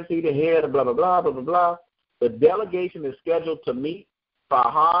Presidency, the head of blah, blah, blah, blah, blah, blah. The delegation is scheduled to meet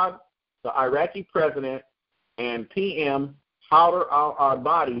Fahad, the Iraqi president, and PM Haider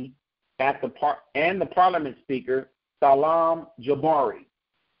al-Abadi and the parliament speaker, Salam Jabari.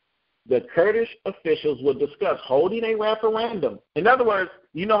 the Kurdish officials will discuss holding a referendum. In other words,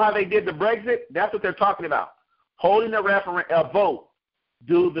 you know how they did the Brexit? That's what they're talking about. Holding a vote.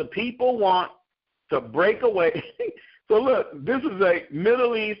 Do the people want to break away? So look, this is a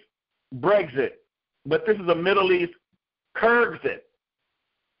Middle East Brexit, but this is a Middle East Kurdistan,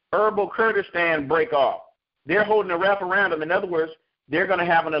 Herbal Kurdistan break off. They're holding a referendum. In other words, they're going to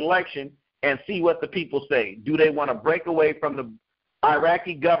have an election and see what the people say. Do they want to break away from the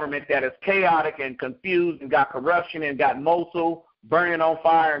Iraqi government that is chaotic and confused and got corruption and got Mosul burning on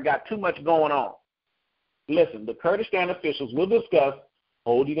fire and got too much going on? Listen, the Kurdistan officials will discuss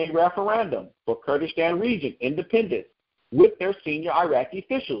holding a referendum for Kurdistan region independence with their senior Iraqi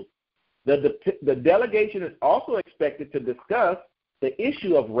officials. The delegation is also expected to discuss the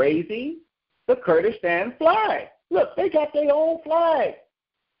issue of raising the Kurdistan flag. Look, they got their own flag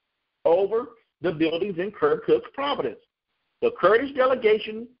over the buildings in Kirkuk's province. The Kurdish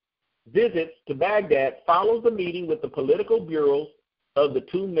delegation visits to Baghdad follows the meeting with the political bureaus of the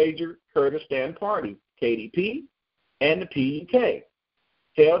two major Kurdistan parties, KDP and the PUK.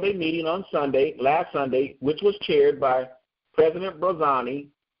 Held a meeting on last Sunday, which was chaired by President Barzani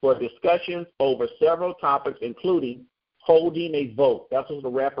for discussions over several topics, including holding a vote. That's what the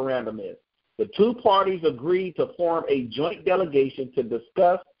referendum is. The two parties agreed to form a joint delegation to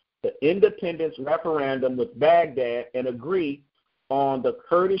discuss the independence referendum with Baghdad and agree on the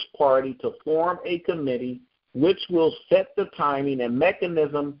Kurdish party to form a committee which will set the timing and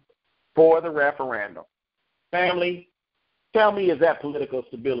mechanism for the referendum. Family, tell me, is that political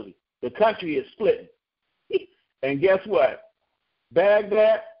stability? The country is splitting. And guess what?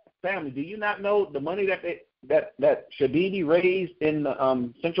 Baghdad, family, do you not know the money that Shabidi raised in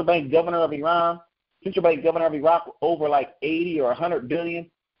the central bank governor of Iraq over like 80 or 100 billion?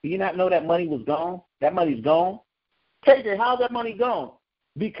 Do you not know that money was gone? That money's gone. KJ, how's that money gone?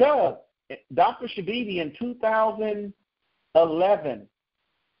 Because Dr. Shabidi in 2011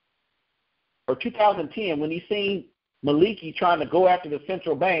 or 2010, when he seen Maliki trying to go after the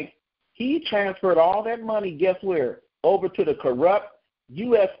central bank, he transferred all that money, guess where? Over to the corrupt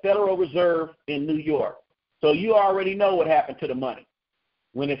U.S. Federal Reserve in New York. So you already know what happened to the money.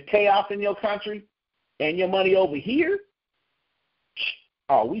 When it's chaos in your country and your money over here,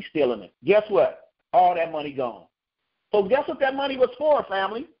 oh, we stealing it. Guess what? All that money gone. So guess what that money was for,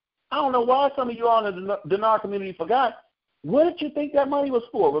 family? I don't know why some of you all in the Dinar community forgot. What did you think that money was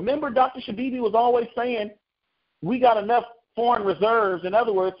for? Remember, Dr. Shabidi was always saying we got enough foreign reserves. In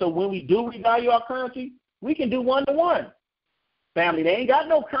other words, so when we do revalue our currency, we can do one-to-one. Family, they ain't got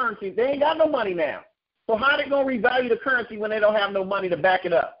no currency. They ain't got no money now. So how are they going to revalue the currency when they don't have no money to back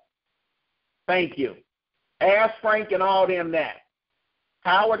it up? Thank you. Ask Frank and all them that.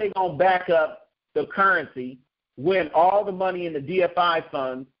 How are they going to back up the currency when all the money in the DFI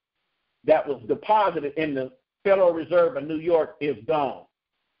funds that was deposited in the Federal Reserve of New York is gone?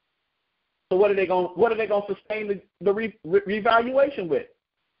 So what are they going to sustain the revaluation with?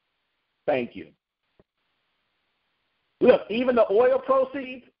 Thank you. Look, even the oil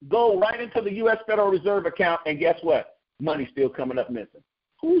proceeds go right into the U.S. Federal Reserve account, and guess what? Money's still coming up missing.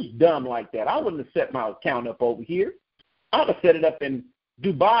 Who's dumb like that? I wouldn't have set my account up over here. I would have set it up in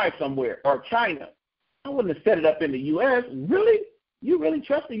Dubai somewhere or China. I wouldn't have set it up in the U.S. Really? You really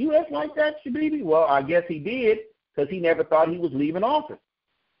trust the U.S. like that, Shabidi? Well, I guess he did because he never thought he was leaving office.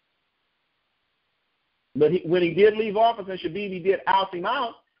 But when he did leave office and Shabidi did oust him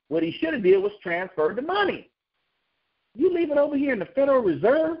out, what he should have did was transfer the money. You leave it over here in the Federal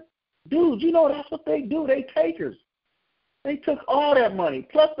Reserve? Dude, you know that's what they do. They takers. They took all that money,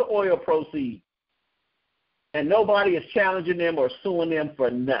 plus the oil proceeds. And nobody is challenging them or suing them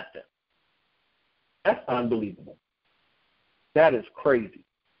for nothing. That's unbelievable. That is crazy.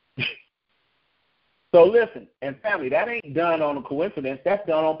 So listen, and family, that ain't done on a coincidence. That's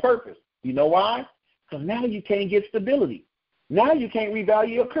done on purpose. You know why? Because now you can't get stability. Now you can't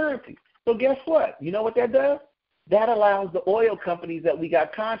revalue your currency. So guess what? You know what that does? That allows the oil companies that we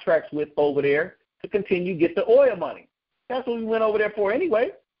got contracts with over there to continue to get the oil money. That's what we went over there for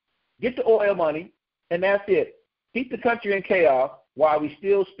anyway. Get the oil money, and that's it. Keep the country in chaos while we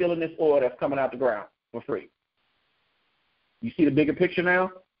still spilling this oil that's coming out the ground for free. You see the bigger picture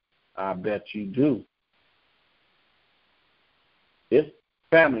now? I bet you do. This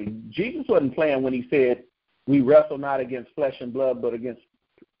family, Jesus wasn't playing when he said, we wrestle not against flesh and blood, but against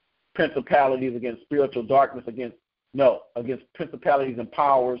principalities, against spiritual darkness, against principalities and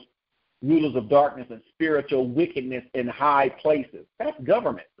powers, rulers of darkness and spiritual wickedness in high places. That's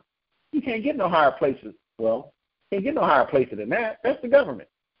government. You can't get no higher places. Well, you can't get no higher places than that. That's the government.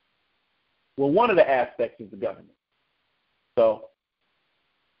 Well, one of the aspects is the government. So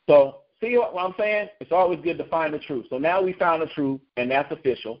So see what I'm saying? It's always good to find the truth. So now we found the truth, and that's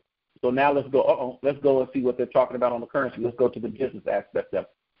official. So now let's go. Let's go and see what they're talking about on the currency. Let's go to the business aspect of it.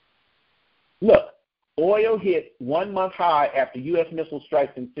 Look, oil hit 1 month high after U.S. missile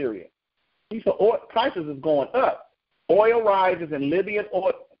strikes in Syria. See, so oil prices is going up. Oil rises on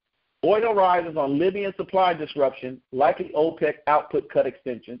Libyan supply disruption, likely OPEC output cut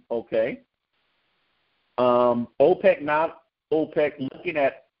extension. Okay. OPEC looking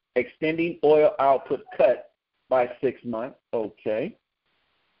at extending oil output cut by 6 months. Okay.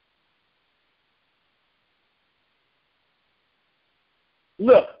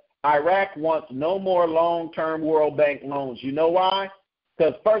 Look, Iraq wants no more long-term World Bank loans. You know why?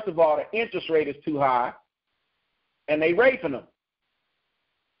 Because, first of all, the interest rate is too high, and they raping them.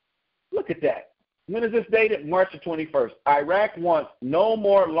 Look at that. When is this dated? March the 21st. Iraq wants no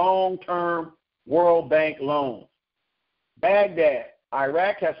more long-term World Bank loans. Baghdad,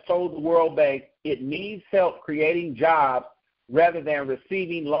 Iraq has told the World Bank it needs help creating jobs rather than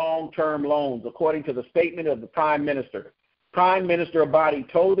receiving long-term loans, according to the statement of the Prime Minister. Prime Minister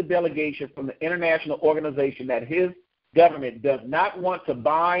Abadi told the delegation from the international organization that his government does not want to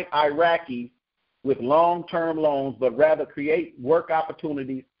bind Iraqis with long-term loans, but rather create work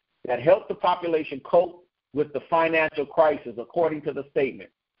opportunities that help the population cope with the financial crisis, according to the statement.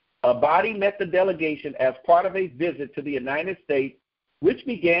 Abadi met the delegation as part of a visit to the United States, which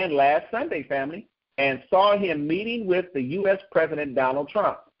began last Sunday, family, and saw him meeting with the U.S. President Donald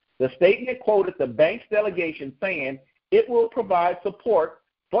Trump. The statement quoted the bank's delegation saying it will provide support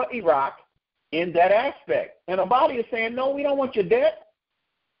for Iraq in that aspect. And Abadi is saying, no, we don't want your debt.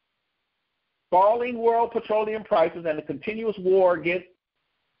 Falling world petroleum prices and the continuous war against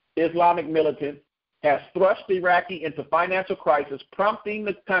Islamic militants has thrust Iraqi into financial crisis, prompting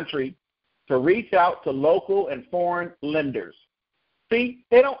the country to reach out to local and foreign lenders. See,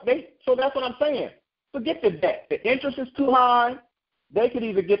 so that's what I'm saying. Forget the debt. The interest is too high. They could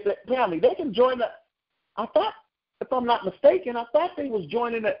either get the family. They can join I thought, if I'm not mistaken, I thought they was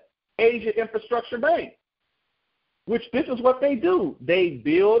joining the Asia Infrastructure Bank, which this is what they do. They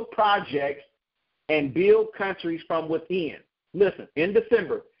build projects and build countries from within. Listen, in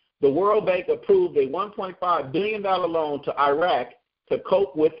December, the World Bank approved a $1.5 billion loan to Iraq to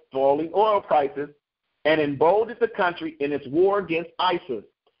cope with falling oil prices and emboldened the country in its war against ISIS.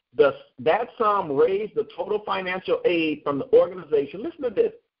 That sum raised the total financial aid from the organization. Listen to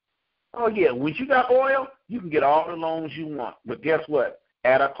this. Oh, yeah, when you got oil, you can get all the loans you want. But guess what?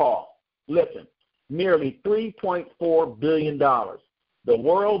 At a cost. Listen, nearly $3.4 billion. The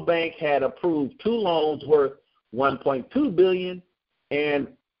World Bank had approved 2 loans worth $1.2 billion and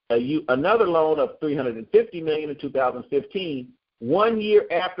another loan of $350 million in 2015, 1 year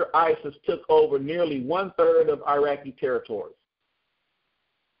after ISIS took over nearly 1/3 of Iraqi territories.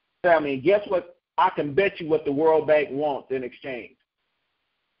 Family, guess what? I can bet you what the World Bank wants in exchange.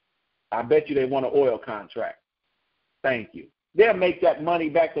 I bet you they want an oil contract. Thank you. They'll make that money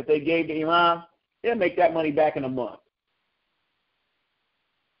back that they gave to Iran. They'll make that money back in a month.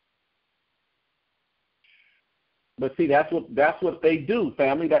 But see, that's what they do,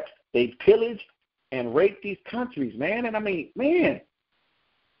 family. That they pillage and rape these countries, man. And I mean, man,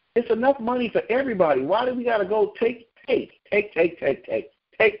 it's enough money for everybody. Why do we got to go take?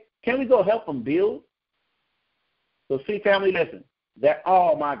 Can we go help them build? So see, family, listen.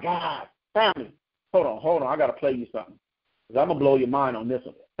 Oh my God, family, hold on. I got to play you something because I'm gonna blow your mind on this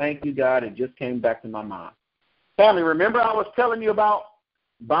one. Thank you, God. It just came back to my mind. Family, remember I was telling you about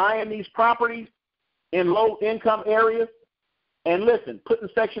buying these properties in low-income areas and, listen, putting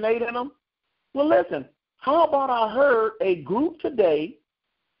Section 8 in them? Well, listen, how about I heard a group today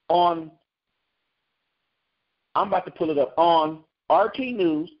I'm about to pull it up, on RT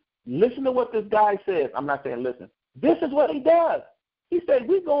News. Listen to what this guy says. I'm not saying listen. This is what he does. He said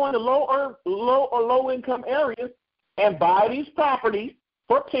we go into low-income areas and buy these properties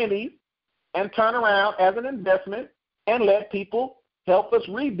for pennies and turn around as an investment and let people help us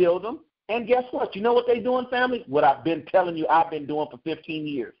rebuild them. And guess what? You know what they're doing, family? What I've been telling you I've been doing for 15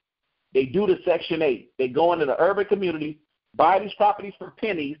 years. They do the Section 8. They go into the urban community, buy these properties for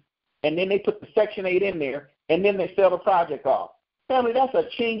pennies, and then they put the Section 8 in there, and then they sell the project off. Family, that's a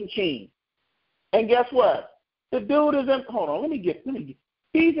ching-ching. And guess what? The dude is in, hold on, let me get,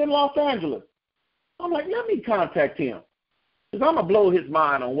 he's in Los Angeles. I'm like, let me contact him because I'm going to blow his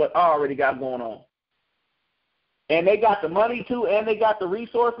mind on what I already got going on. And they got the money, too, and they got the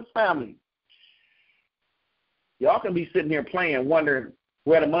resources, family. Y'all can be sitting here playing, wondering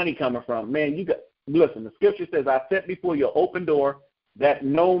where the money coming from. Man, listen, the scripture says, I set before you an open door that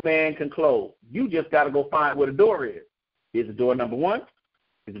no man can close. You just got to go find where the door is. Is it door number 1?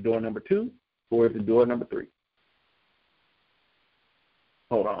 Is it door number 2 or is it door number 3?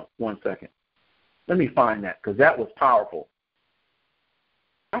 Hold on 1 second. Let me find that because that was powerful.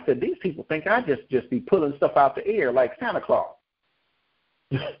 I said, these people think I just be pulling stuff out the air like Santa Claus.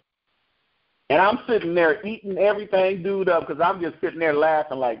 And I'm sitting there eating everything dude up because I'm just sitting there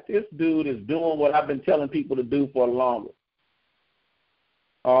laughing like this dude is doing what I've been telling people to do for the longest.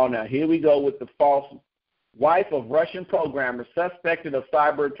 Oh, now here we go with the false wife of Russian programmer suspected of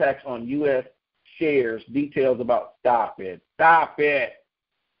cyber attacks on U.S. shares. Details about stop it. Stop it.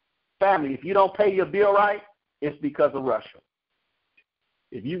 Family, if you don't pay your bill right, it's because of Russia.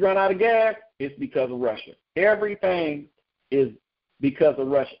 If you run out of gas, it's because of Russia. Everything is because of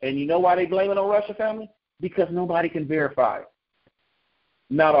Russia. And you know why they blame it on Russia, family? Because nobody can verify it.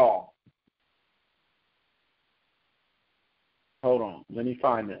 Not all. Hold on. Let me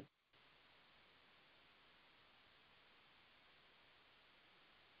find it.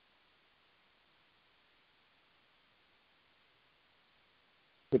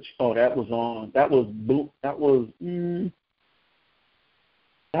 That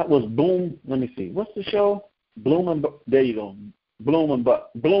was Boom. Let me see. What's the show? There you go. Boom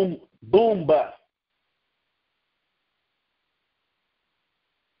Bust.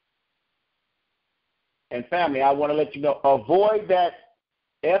 And family, I want to let you know, avoid that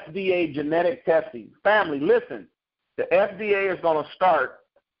FDA genetic testing. Family, listen. The FDA is going to start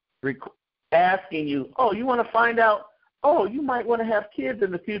asking you, you want to find out, you might want to have kids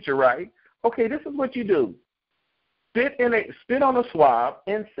in the future, right? Okay, this is what you do. Spit on a swab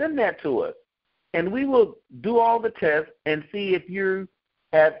and send that to us. And we will do all the tests and see if you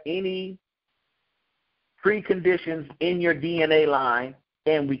have any preconditions in your DNA line,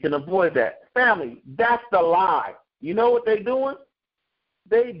 and we can avoid that. Family, that's the lie. You know what they're doing?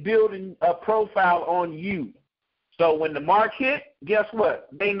 They building a profile on you. So when the mark hit, guess what?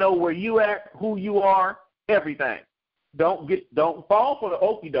 They know where you at, who you are, everything. Don't fall for the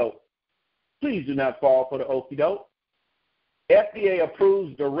okie doke. Please do not fall for the okie doke. FDA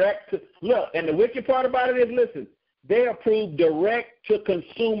approves and the wicked part about it is, listen, they approve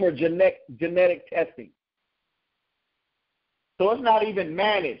direct-to-consumer genetic testing. So it's not even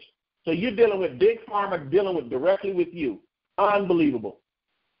managed. So you're dealing with Big Pharma dealing directly with you. Unbelievable.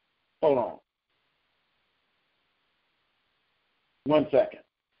 Hold on. 1 second.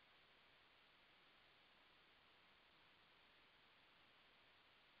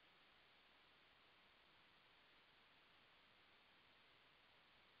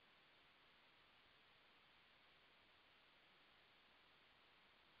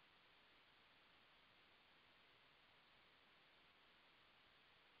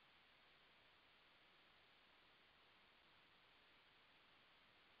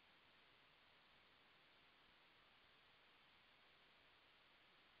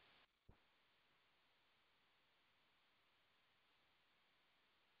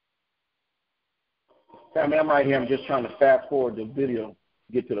 I mean, I'm right here. I'm just trying to fast forward the video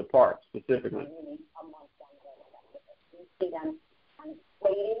to get to the part specifically.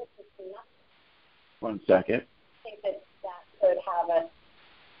 1 second. I think that could have a...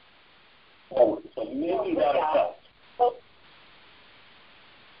 So maybe that'll help.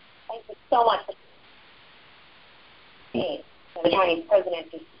 Thank you so much. The Chinese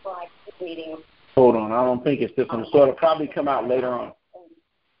president described this meeting. Hold on. I don't think it's this one. So it'll probably come out later on.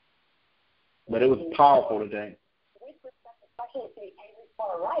 But it was powerful today. With respect to questions to the angry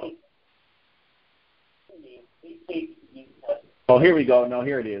far right. Oh, here we go. No,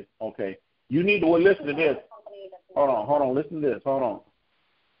 here it is. Okay. You need to listen to this. Hold on. Listen to this. Hold on.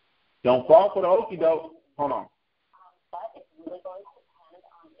 Don't fall for the okie doke. Hold on. But it's really going to depend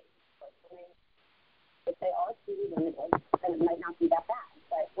on if they are truly limited, then it might not be that bad.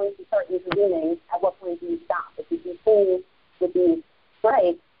 But once you start intervening, at what point do you stop? If you continue with these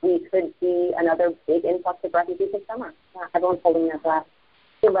strikes, we could see another big influx of refugees this summer. Everyone's holding their breath.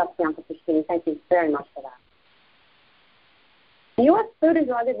 Bianca Christine, thank you very much for that. The U.S. Food and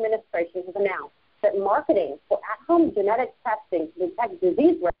Drug Administration has announced that marketing for at-home genetic testing to detect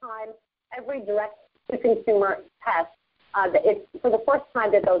disease risk time, every direct-to-consumer test, it's for the first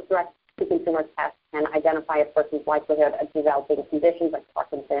time that those direct-to-consumer tests can identify a person's likelihood of developing conditions like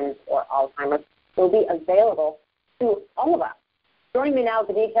Parkinson's or Alzheimer's will be available to all of us. Joining me now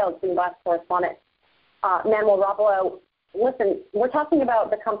with the details from Glass correspondent Manuel Rapolo. Listen, we're talking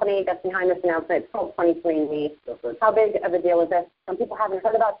about the company that's behind this announcement. It's called 23andMe. How big of a deal is this? Some people haven't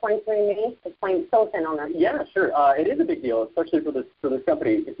heard about 23andMe. Explain, fill us in on that. Yeah, sure. It is a big deal, especially for this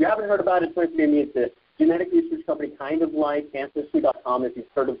company. If you haven't heard about it, 23andMe, it's a genetic research company kind of like Ancestry.com, if you've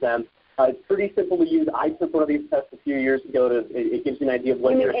heard of them. It's pretty simple to use. I took one of these tests a few years ago. It gives you an idea of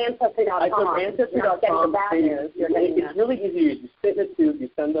what your Ancestry.com. I took Ancestry.com. It's really easy to use. You spit in a tube, you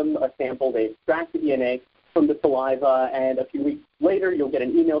send them a sample, they extract the DNA from the saliva, and a few weeks later you'll get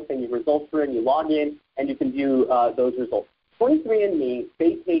an email saying your results are in. You log in, and you can view those results. 23andMe,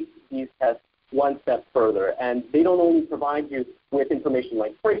 they take these tests one step further, and they don't only provide you with information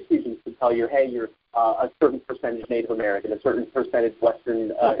like race regions to tell you, hey, you're a certain percentage Native American, a certain percentage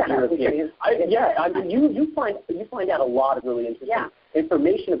Western European. You find out a lot of really interesting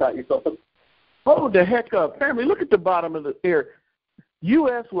information about yourself. Hold the heck up, family! Look at the bottom of the air.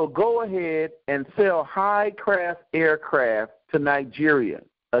 U.S. will go ahead and sell high-craft aircraft to Nigeria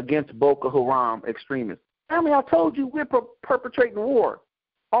against Boko Haram extremists. Family, I told you we're perpetrating war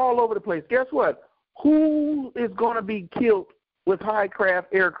all over the place. Guess what? Who is going to be killed with high-craft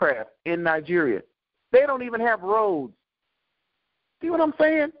aircraft in Nigeria? They don't even have roads. See what I'm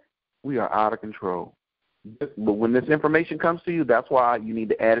saying? We are out of control. But when this information comes to you, that's why you need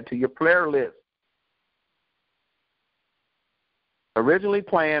to add it to your prayer list. Originally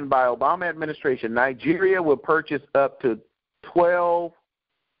planned by Obama administration, Nigeria will purchase up to 12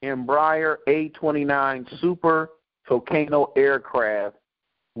 Embraer A-29 Super Tucano aircraft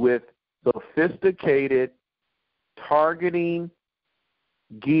with sophisticated targeting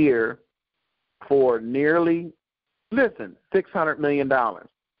gear for nearly, $600 million.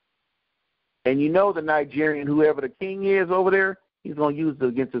 And you know the Nigerian, whoever the king is over there, he's going to use it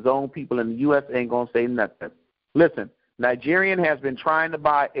against his own people, and the U.S. ain't going to say nothing. Listen, Nigerian has been trying to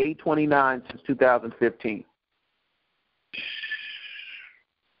buy A-29 since 2015.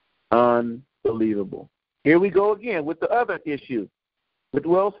 Unbelievable. Here we go again with the other issue with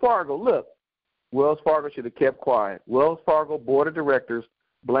Wells Fargo. Look, Wells Fargo should have kept quiet. Wells Fargo board of directors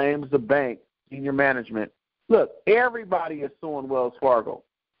blames the bank, senior management. Look, everybody is suing Wells Fargo.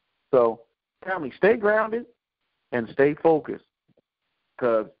 So, family, stay grounded and stay focused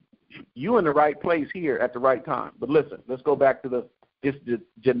because you're in the right place here at the right time. But listen, let's go back to this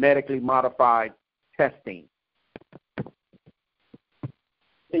genetically modified testing.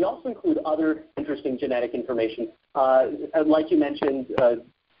 They also include other interesting genetic information, like you mentioned,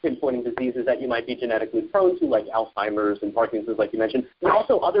 pinpointing diseases that you might be genetically prone to, like Alzheimer's and Parkinson's, like you mentioned. There are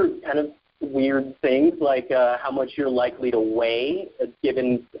also other kind of weird things, like how much you're likely to weigh,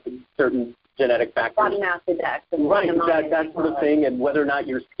 given certain genetic factors. Body mass index. Right, that sort of thing, and whether or not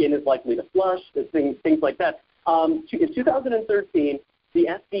your skin is likely to flush, things like that. In 2013, the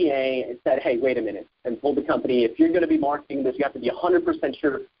FDA said, hey, wait a minute, and told the company, if you're going to be marketing this, you have to be 100%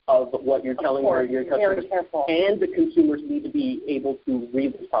 sure of what you're telling your customers. And the consumers need to be able to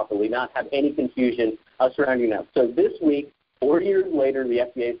read this properly, not have any confusion surrounding that. So this week, 4 years later, the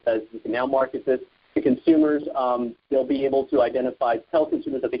FDA says you can now market this to consumers. They'll be able to tell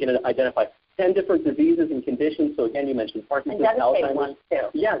consumers that they can identify 10 different diseases and conditions. So again, you mentioned Parkinson's, Alzheimer's. Ones too.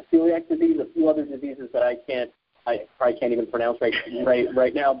 Yeah, celiac disease, a few other diseases that I probably can't even pronounce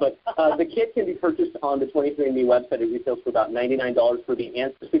right now. But the kit can be purchased on the 23andMe website. It retails for about $99 for the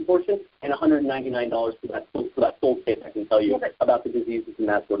ancestry portion and $199 for that full kit. I can tell you about the diseases and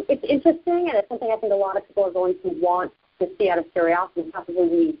that sort of thing. It's interesting, and it's something I think a lot of people are going to want to see out of curiosity,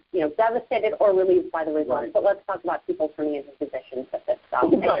 possibly be devastated or relieved by the results. Right. But let's talk about people turning into physicians with this stuff.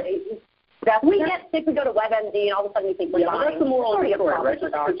 We get sick, we go to WebMD, and all of a sudden we think we're dying. That's the moral of the story, right?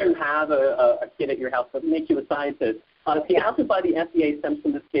 Just because you have a kid at your house doesn't make you a scientist. Announced by the FDA stems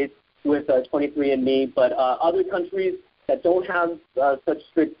from this case with 23andMe, but other countries that don't have such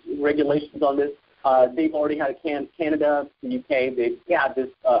strict regulations on this, they've already had Canada, the UK, they've had this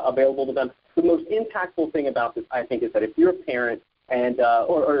available to them. The most impactful thing about this, I think, is that if you're a parent and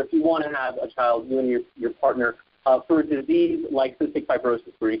or if you want to have a child, you and your partner, for a disease like cystic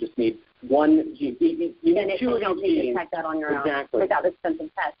fibrosis, where you just need one gene, you need two of these genes. Detect that on your own Exactly. without expensive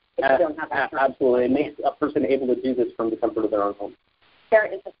tests if you don't have that. Absolutely. It makes a person able to do this from the comfort of their own home.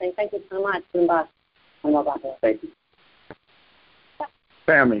 Very interesting. Thank you so much. Thank you.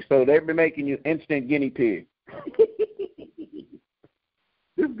 Family, so they've been making you instant guinea pig.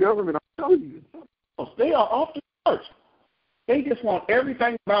 This government, I'm telling you, they are off the charts. They just want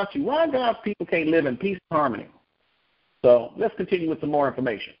everything about you. Why God's people can't live in peace and harmony? So let's continue with some more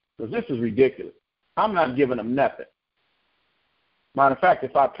information, because this is ridiculous. I'm not giving them nothing. Matter of fact,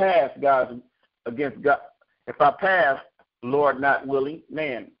 if I pass, guys, against God, if I pass, Lord not willing,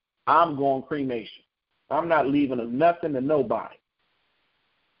 man, I'm going cremation. I'm not leaving them nothing to nobody.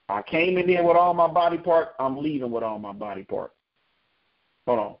 I came in here with all my body parts. I'm leaving with all my body parts.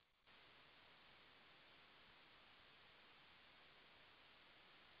 Hold on.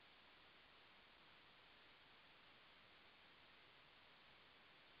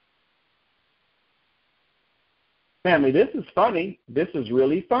 Family, this is funny. This is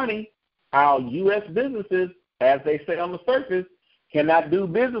really funny how U.S. businesses, as they say on the surface, cannot do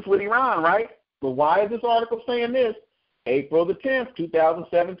business with Iran, right? But why is this article saying this? April the 10th,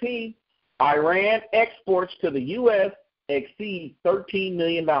 2017, Iran exports to the U.S. exceed $13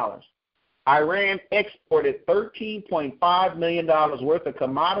 million. Iran exported $13.5 million worth of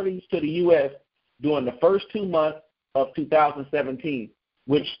commodities to the U.S. during the first 2 months of 2017,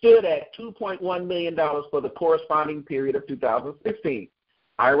 which stood at $2.1 million for the corresponding period of 2016.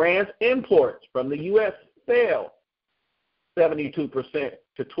 Iran's imports from the U.S. fell 72%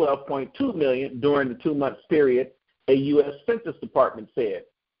 to $12.2 million during the 2 months period, a U.S. Census Department said.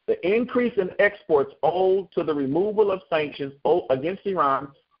 The increase in exports owed to the removal of sanctions against Iran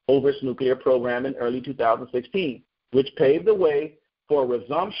over its nuclear program in early 2016, which paved the way for a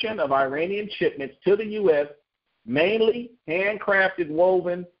resumption of Iranian shipments to the U.S., mainly handcrafted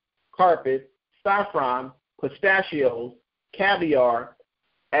woven carpet, saffron, pistachios, caviar,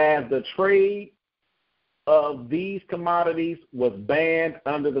 as the trade of these commodities was banned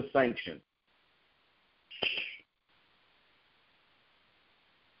under the sanctions.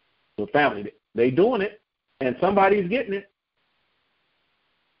 So family, they doing it, and somebody's getting it.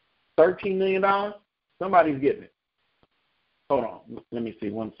 $13 million, somebody's getting it. Hold on, let me see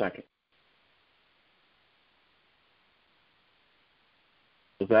 1 second.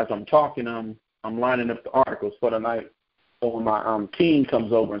 Because as I'm talking, I'm lining up the articles for the night. So when my team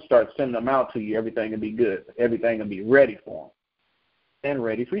comes over and starts sending them out to you, everything will be good. Everything will be ready for them and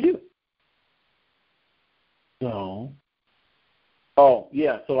ready for you. So,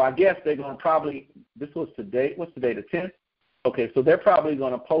 so I guess they're going to probably, this was today, what's today, the 10th? Okay, so they're probably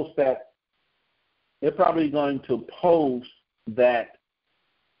going to post that, they're probably going to post that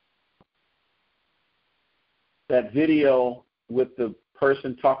video with the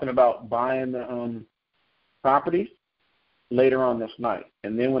person talking about buying the properties later on this night.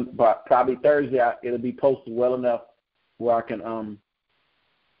 And then probably Thursday, it'll be posted well enough where I can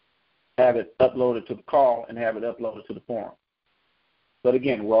have it uploaded to the call and have it uploaded to the forum. But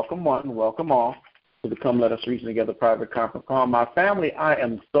again, welcome one, welcome all to the Come Let Us Reason Together private conference call. My family, I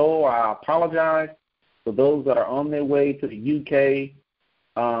apologize for those that are on their way to the UK.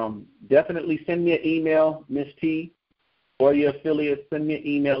 Definitely send me an email, Miss T, or your affiliate. Send me an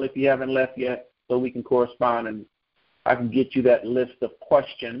email if you haven't left yet so we can correspond and I can get you that list of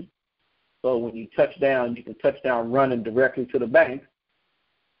questions. So when you touch down, you can touch down running directly to the bank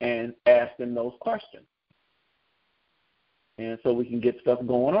and ask them those questions. And so we can get stuff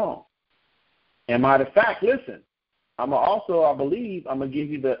going on. And matter of fact, listen, I believe I'm going to give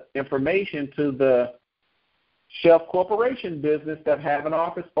you the information to the Shelf Corporation business that have an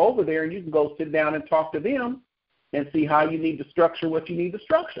office over there, and you can go sit down and talk to them and see how you need to structure what you need to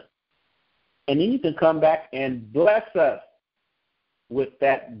structure. And then you can come back and bless us with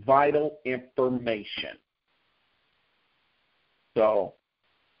that vital information. So,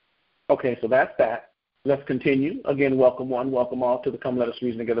 okay, so that's that. Let's continue. Again, welcome one, welcome all to the Come Let Us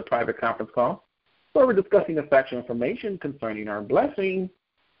Reason Together private conference call, where we're discussing the factual information concerning our blessing.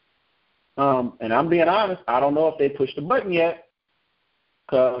 And I'm being honest, I don't know if they pushed the button yet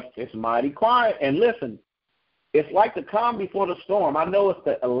because it's mighty quiet. And listen, it's like the calm before the storm. I know it's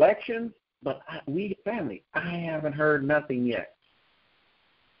the elections, but I haven't heard nothing yet.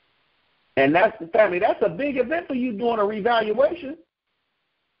 And that's a big event for you doing a revaluation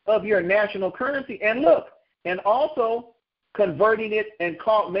of your national currency. And look, and also converting it and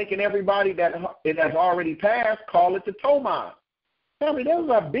making everybody that it has already passed call it the Toman. Family, that was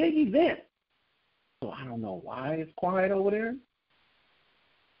a big event. So I don't know why it's quiet over there.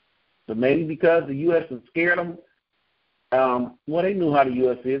 But maybe because the U.S. has scared them. They knew how the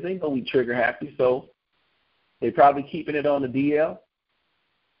U.S. is. They know we trigger happy, so they're probably keeping it on the DL.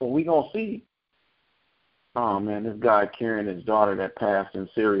 But we're going to see. Oh, man, this guy carrying his daughter that passed in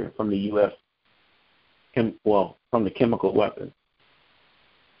Syria from the U.S., from the chemical weapons.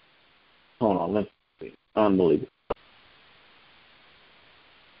 Hold on, let's see. Unbelievable.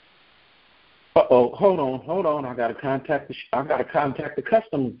 Hold on. I got to contact the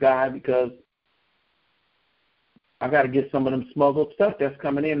customs guy because I got to get some of them smuggled stuff that's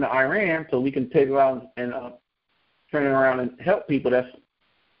coming into Iran so we can take it around and turn it around and help people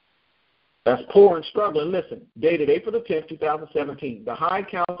that's poor and struggling. Listen, dated April the 10th, 2017, the High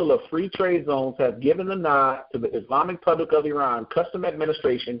Council of Free Trade Zones has given the nod to the Islamic Republic of Iran Customs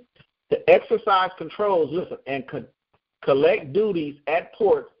Administration to exercise controls, and collect duties at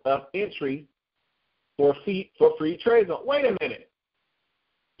ports of entry for free trade zone. Wait a minute.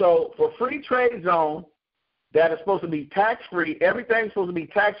 So for free trade zone that is supposed to be tax-free, everything's supposed to be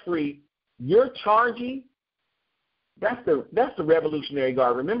tax-free, you're charging That's the Revolutionary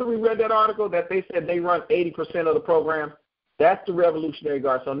Guard. Remember we read that article that they said they run 80% of the program? That's the Revolutionary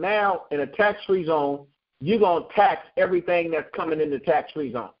Guard. So now in a tax-free zone, you're going to tax everything that's coming in the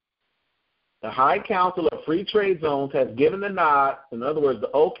tax-free zone. The High Council of Free Trade Zones has given the nod, in other words,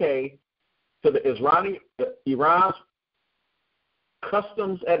 the okay, to the Iran's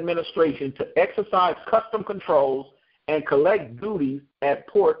Customs Administration to exercise custom controls and collect duties at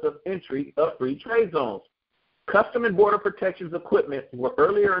ports of entry of free trade zones. Custom and Border Protection's equipment were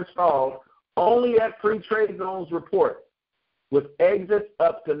earlier installed only at free trade zones report, with exits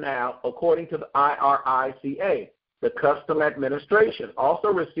up to now, according to the IRICA. The Custom Administration also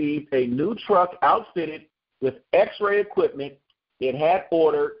received a new truck outfitted with X-ray equipment it had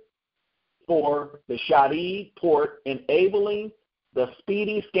ordered for the Shahid port, enabling the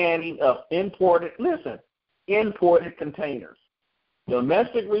speedy scanning of imported containers.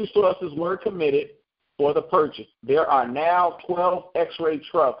 Domestic resources were committed for the purchase. There are now 12 X-ray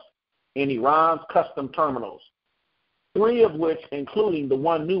trucks in Iran's custom terminals, 3 of which, including the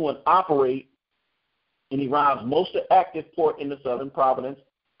one new one, operate in Iran's most active port in the southern province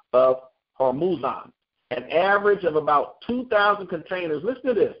of Hormuzgan. An average of about 2,000 containers, listen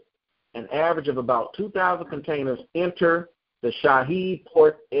to this, an average of about 2,000 containers enter the Shahid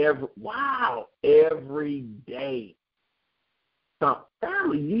port every day. So,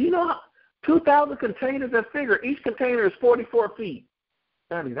 family, you know, 2,000 containers, that figure, each container is 44 feet.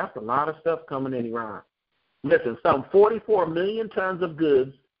 Family, that's a lot of stuff coming in Iran. Listen, some 44 million tons of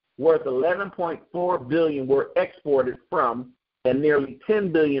goods worth $11.4 billion were exported from, and nearly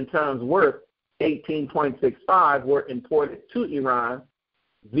 10 billion tons worth $18.65 were imported to Iran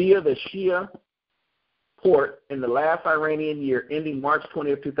via the Shia port in the last Iranian year ending March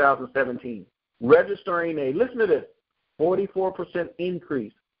 20th, 2017, registering a, listen to this, 44%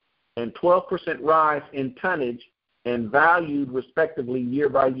 increase and 12% rise in tonnage and valued respectively year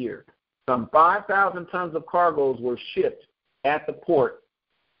by year. Some 5,000 tons of cargoes were shipped at the port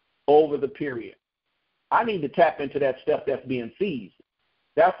over the period. I need to tap into that stuff that's being seized.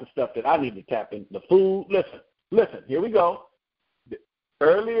 That's the stuff that I need to tap into. The food, listen, here we go.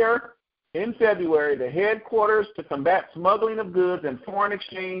 Earlier in February, the headquarters to combat smuggling of goods and foreign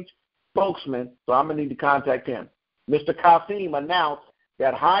exchange spokesman, so I'm going to need to contact him, Mr. Qasim, announced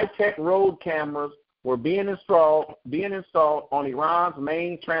that high-tech road cameras were being installed on Iran's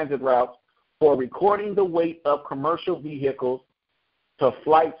main transit routes for recording the weight of commercial vehicles to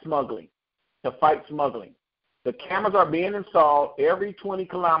fight smuggling. The cameras are being installed every 20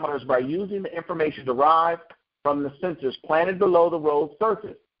 kilometers by using the information derived from the sensors planted below the road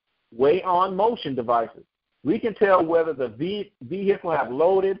surface, weigh-on motion devices. We can tell whether the vehicle have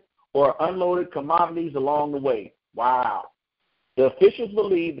loaded or unloaded commodities along the way. Wow. The officials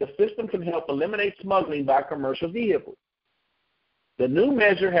believe the system can help eliminate smuggling by commercial vehicles. The new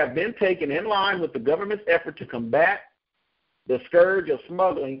measure has been taken in line with the government's effort to combat the scourge of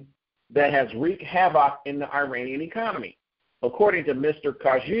smuggling that has wreaked havoc in the Iranian economy. According to Mr.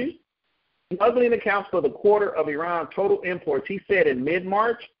 Kajus, smuggling accounts for the quarter of Iran's total imports. He said in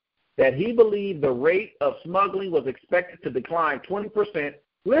mid-March that he believed the rate of smuggling was expected to decline 20%.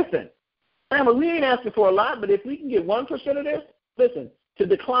 Listen, family, we ain't asking for a lot, but if we can get 1% of this, listen, to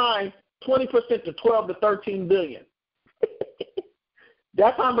decline 20% to 12 to 13 billion.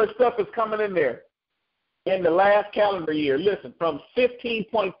 That's how much stuff is coming in there in the last calendar year. Listen, from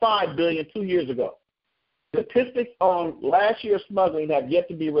 15.5 billion 2 years ago. Statistics on last year's smuggling have yet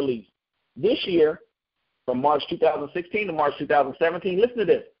to be released. This year, from March 2016 to March 2017, listen to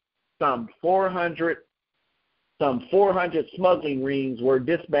this. Some 400 smuggling rings were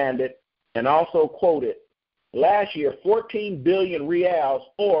disbanded and also quoted. Last year, 14 billion rials,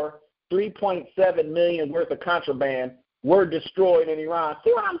 or 3.7 million worth of contraband, were destroyed in Iran.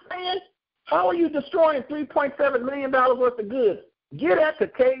 See what I'm saying? How are you destroying $3.7 million worth of goods? Get at the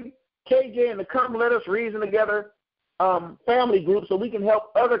KJ and to come let us reason together family groups so we can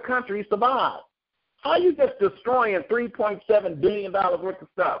help other countries survive. How are you just destroying $3.7 billion worth of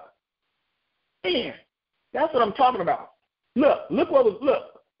stuff? Man, that's what I'm talking about. Look what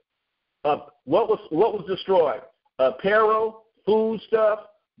was destroyed. Apparel, food stuff,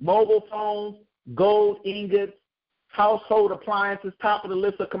 mobile phones, gold ingots, household appliances, top of the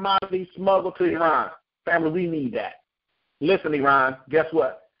list of commodities smuggled to Iran. Family, we need that. Listen, Iran, guess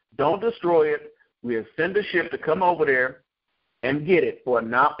what? Don't destroy it. We'll send a ship to come over there and get it for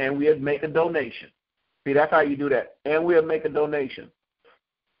now, and we'll make a donation. See, that's how you do that. And we'll make a donation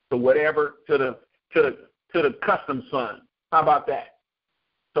to whatever, to the customs fund. How about that?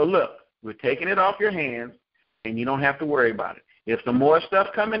 So look, we're taking it off your hands, and you don't have to worry about it. If some more stuff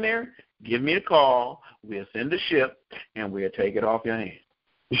come in there, give me a call. We'll send the ship, and we'll take it off your hands.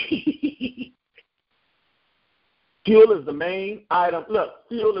 Fuel is the main item. Look,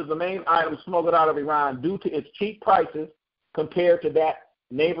 fuel is the main item smuggled out of Iran due to its cheap prices compared to that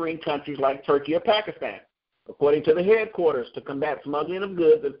neighboring countries like Turkey or Pakistan. According to the headquarters to combat smuggling of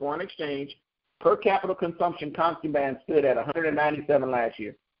goods and foreign exchange, per capita consumption contraband stood at 197 last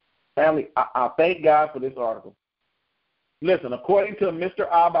year. Family, I thank God for this article. Listen, according to Mr.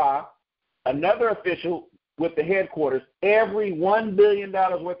 Abba, another official with the headquarters, every $1 billion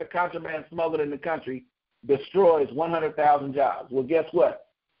worth of contraband smuggled in the country destroys 100,000 jobs. Well, guess what?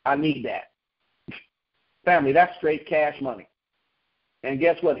 I need that. Family, that's straight cash money. And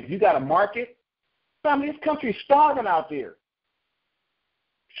guess what? If you got a market, family, this country's starving out there.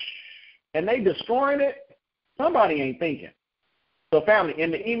 And they destroying it, somebody ain't thinking. So, family,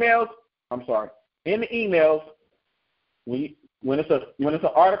 in the emails, when it's an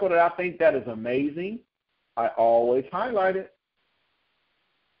article that I think that is amazing, I always highlight it.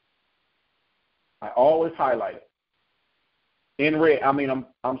 In red.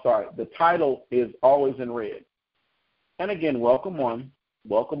 I'm sorry. The title is always in red. And again, welcome one,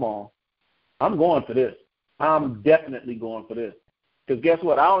 welcome all. I'm going for this. I'm definitely going for this. Because guess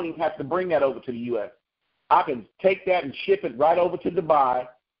what? I don't even have to bring that over to the U.S. I can take that and ship it right over to Dubai,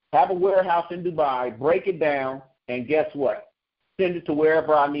 have a warehouse in Dubai, break it down, and guess what? Send it to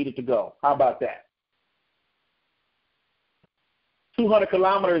wherever I need it to go. How about that? 200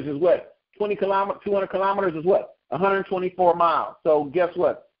 kilometers is what? 200 kilometers is what? 124 miles. So guess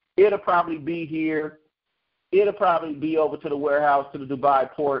what? It'll probably be here. It'll probably be over to the warehouse, to the Dubai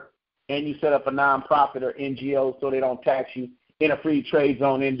port, and you set up a nonprofit or NGO so they don't tax you in a free trade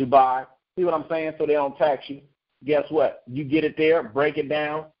zone in Dubai. See what I'm saying? So they don't tax you. Guess what? You get it there, break it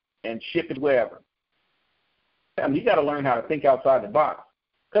down, and ship it wherever. I mean, you got to learn how to think outside the box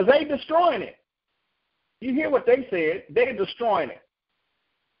because they destroying it. You hear what they said. They're destroying it.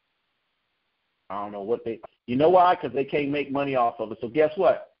 I don't know what you know why? Because they can't make money off of it. So guess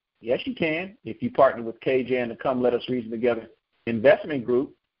what? Yes, you can if you partner with KJ and the Come Let Us Reason Together investment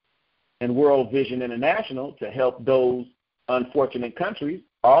group and World Vision International to help those unfortunate countries.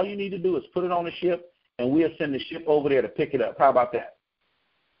 All you need to do is put it on a ship, and we'll send the ship over there to pick it up. How about that?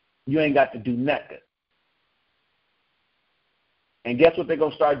 You ain't got to do nothing. And guess what they're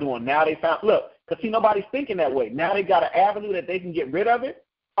going to start doing? Now they found, look, because see, nobody's thinking that way. Now they got an avenue that they can get rid of it.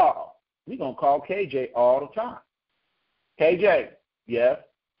 Oh, we're going to call KJ all the time. KJ, yes,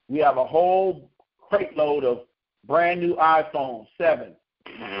 we have a whole crate load of brand new iPhone 7.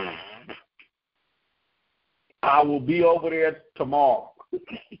 I will be over there tomorrow.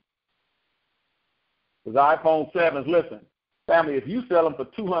 Because iPhone 7s, listen, family, if you sell them for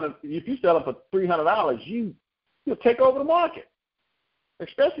 $200, if you sell them for $300, you'll take over the market.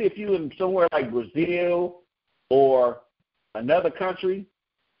 Especially if you're in somewhere like Brazil or another country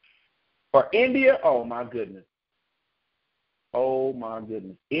or India. Oh my goodness. Oh my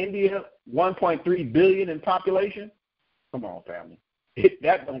goodness. India, 1.3 billion in population. Come on, family.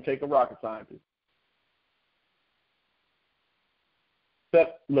 That don't take a rocket scientist.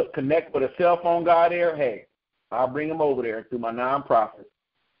 Look, connect with a cell phone guy there. Hey, I'll bring him over there through my nonprofit,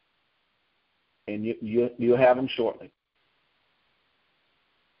 and you'll have him shortly.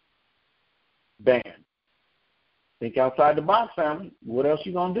 Bam. Think outside the box, family. What else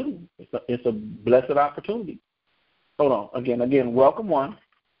you gonna do? It's a blessed opportunity. Hold on. Again. Welcome one,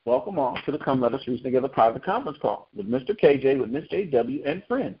 welcome all to the Come Let Us Reason Together private conference call with Mr. KJ, with Miss JW, and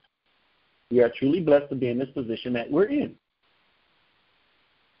friends. We are truly blessed to be in this position that we're in.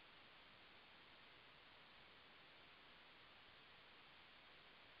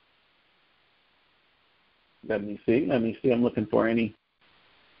 Let me see. I'm looking for any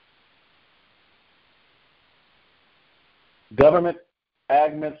government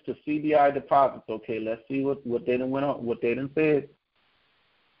augments to CBI deposits. Okay, let's see what they done went on, what they done said.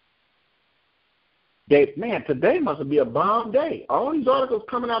 Man, today must be a bomb day. All these articles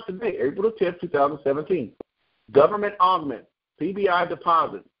coming out today, April 10th, 2017. Government augment, CBI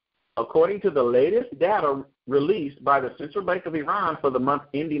deposits. According to the latest data released by the Central Bank of Iran for the month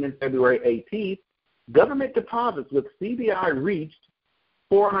ending in February 18th, government deposits with CBI reached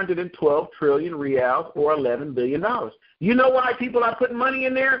 412 trillion reals, or $11 billion. You know why people are putting money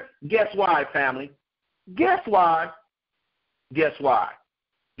in there? Guess why, family? Guess why?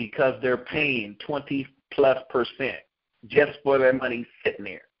 Because they're paying 20+% just for their money sitting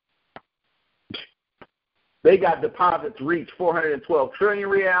there. They got deposits reach 412 trillion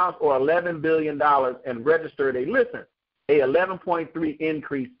reals, or $11 billion, and registered a 11.3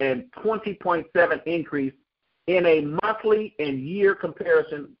 increase and 20.7 increase in a monthly and year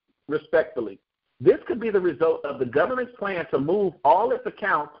comparison respectfully. This could be the result of the government's plan to move all its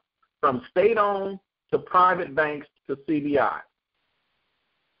accounts from state-owned to private banks to CBI.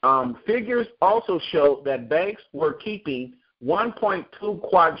 Figures also show that banks were keeping 1.2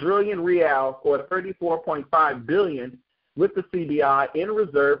 quadrillion real or 34.5 billion with the CBI in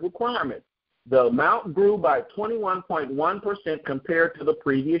reserve requirements. The amount grew by 21.1% compared to the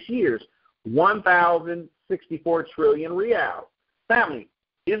previous years, 1,064 trillion real. Family,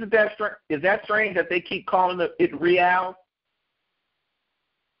 is that strange that they keep calling it real?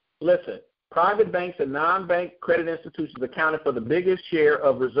 Listen, private banks and non-bank credit institutions accounted for the biggest share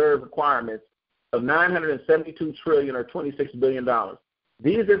of reserve requirements of $972 trillion or $26 billion.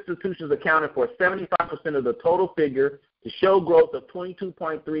 These institutions accounted for 75% of the total figure to show growth of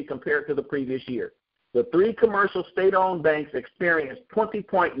 22.3 compared to the previous year. The three commercial state-owned banks experienced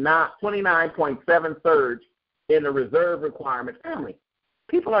 29.7 surge in the reserve requirement. Family,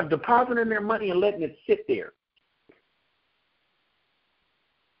 people are depositing their money and letting it sit there.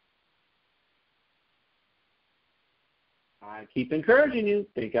 I keep encouraging you,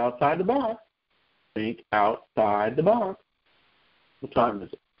 think outside the box. Think outside the box. What time is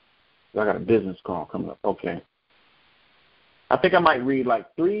it? I got a business call coming up. Okay. I think I might read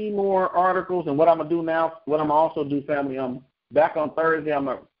like 3 more articles, and what I'm gonna do now, what I'm also do, family. I'm back on Thursday. I'm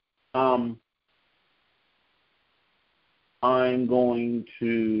going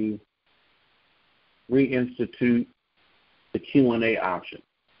to reinstitute the Q&A option.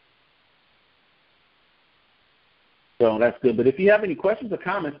 So that's good. But if you have any questions or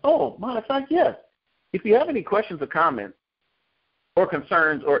comments, matter of fact, yes. If you have any questions or comments or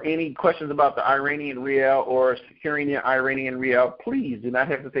concerns or any questions about the Iranian Rial or securing the Iranian Rial, please do not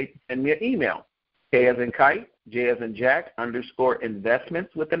hesitate to send me an email. K as in kite, J as in Jack,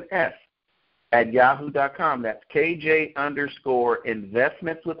 _investments with an S at yahoo.com. That's KJ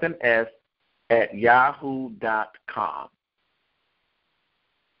 _investments with an S at yahoo.com.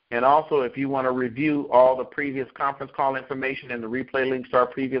 And also, if you want to review all the previous conference call information and the replay links to our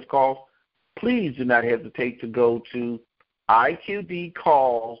previous calls, please do not hesitate to go to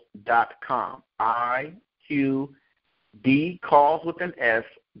iqdcalls.com, iqdcalls with an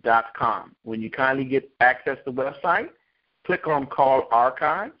S.com. When you kindly get access to the website, click on Call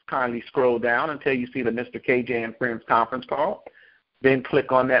Archives. Kindly scroll down until you see the Mr. KJ and Friends conference call. Then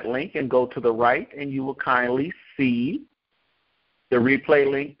click on that link and go to the right, and you will kindly see the replay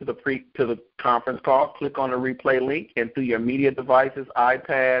link to the conference call. Click on the replay link, and through your media devices,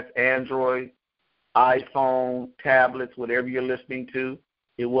 iPads, Android, iPhone, tablets, whatever you're listening to,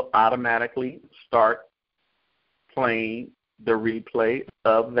 it will automatically start playing the replay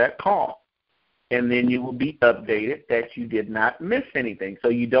of that call. And then you will be updated that you did not miss anything. So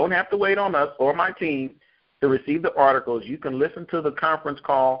you don't have to wait on us or my team to receive the articles. You can listen to the conference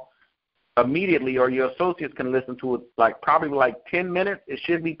call immediately, or your associates can listen to it probably 10 minutes. It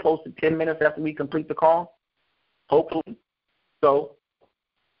should be posted 10 minutes after we complete the call, hopefully. So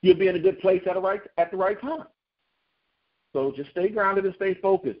you'll be in a good place at the right time. So just stay grounded and stay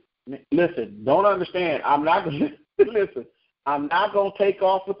focused. Listen, don't understand. I'm not going to take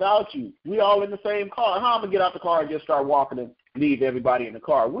off without you. We all in the same car. How am I going to get out the car and just start walking and leave everybody in the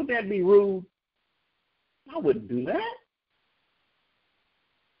car? Wouldn't that be rude? I wouldn't do that.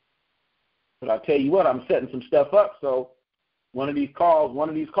 But I'll tell you what, I'm setting some stuff up. So one of these calls, I'm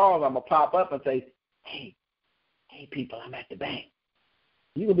going to pop up and say, hey, people, I'm at the bank.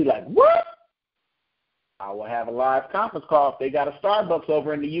 You're going to be like, what? I will have a live conference call if they got a Starbucks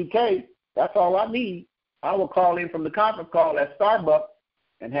over in the UK. That's all I need. I will call in from the conference call at Starbucks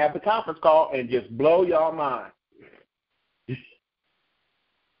and have the conference call and just blow y'all mind.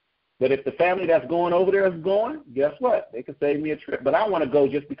 But if the family that's going over there is going, guess what? They can save me a trip. But I want to go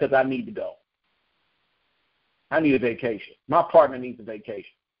just because I need to go. I need a vacation. My partner needs a vacation.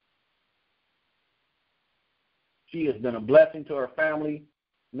 She has been a blessing to her family.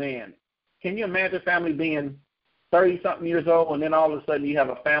 Man, can you imagine a family being 30-something years old and then all of a sudden you have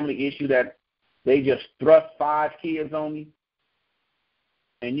a family issue that they just thrust 5 kids on you?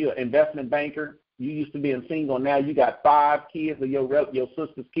 And you're an investment banker. You used to being single. Now you got 5 kids of your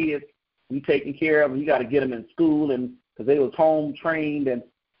sister's kids. You taking care of them. You got to get them in school and because they was home trained. And,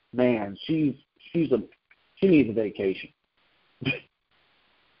 man, she needs a vacation.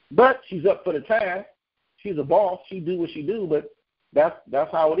 But she's up for the task. She's a boss. She do what she do. But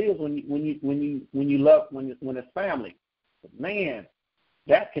that's how it is when it's family. But, man,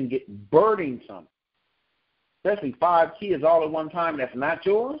 that can get burdensome. Especially 5 kids all at one time. That's not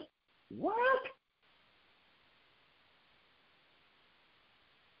yours. What?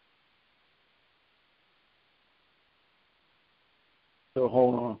 So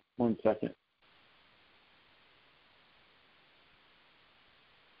hold on 1 second.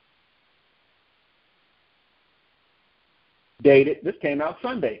 Dated, this came out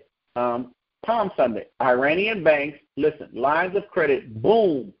Sunday, Palm Sunday. Iranian banks, listen, lines of credit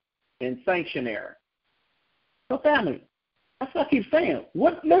boom in sanction era. So family, that's what I keep saying.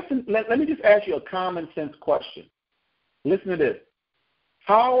 Listen, let me just ask you a common sense question. Listen to this.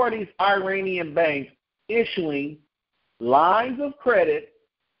 How are these Iranian banks issuing lines of credit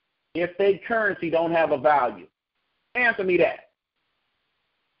if their currency don't have a value? Answer me that.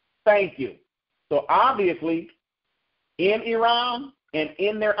 Thank you. So obviously, in Iran and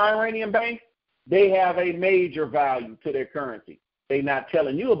in their Iranian banks, they have a major value to their currency. They're not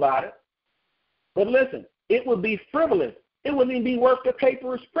telling you about it. But listen, it would be frivolous. It wouldn't even be worth the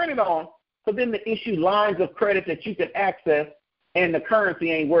paper it's printed on for them to issue lines of credit that you can access and the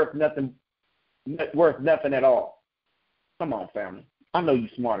currency ain't worth nothing at all. Come on, family. I know you're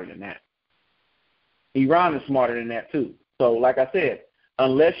smarter than that. Iran is smarter than that too. So like I said,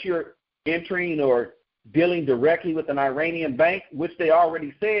 unless you're entering or dealing directly with an Iranian bank, which they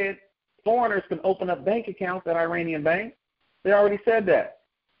already said, foreigners can open up bank accounts at Iranian banks. They already said that.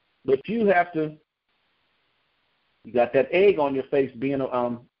 But you got that egg on your face being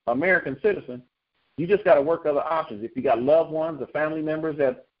an American citizen. You just got to work other options. If you got loved ones or family members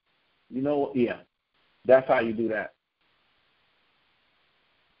that, that's how you do that.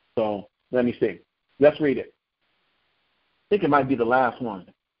 So let me see. Let's read it. I think it might be the last one.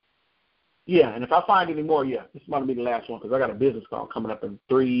 Yeah, and if I find any more, this might be the last one because I got a business call coming up in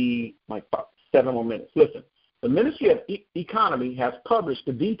 7 more minutes. Listen, the Ministry of Economy has published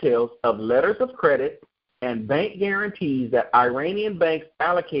the details of letters of credit and bank guarantees that Iranian banks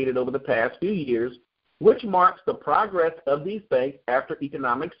allocated over the past few years, which marks the progress of these banks after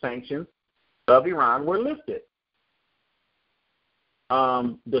economic sanctions of Iran were lifted.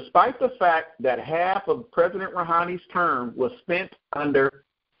 Despite the fact that half of President Rouhani's term was spent under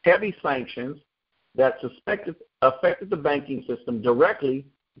heavy sanctions that affected the banking system directly,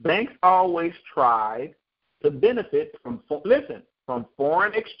 banks always tried to benefit from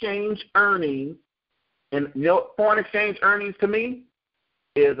foreign exchange earnings. And foreign exchange earnings to me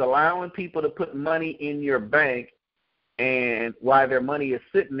is allowing people to put money in your bank, and while their money is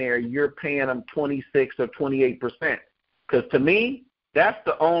sitting there, you're paying them 26 or 28%. Because to me, that's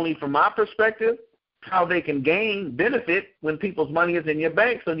the only, from my perspective, how they can gain benefit when people's money is in your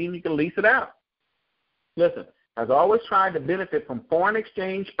bank, so then you can lease it out. Listen, has always tried to benefit from foreign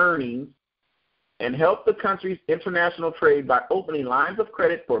exchange earnings and help the country's international trade by opening lines of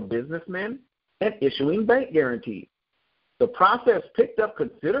credit for businessmen and issuing bank guarantees. The process picked up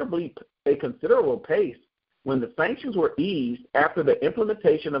a considerable pace when the sanctions were eased after the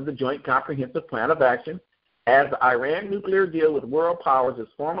implementation of the Joint Comprehensive Plan of Action, as the Iran nuclear deal with world powers is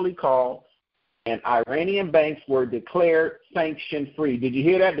formally called, and Iranian banks were declared sanction-free. Did you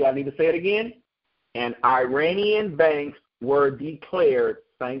hear that? Do I need to say it again? And Iranian banks were declared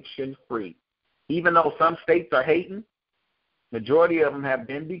sanction-free. Even though some states are hating, majority of them have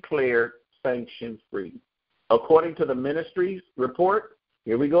been declared sanction-free. According to the ministry's report,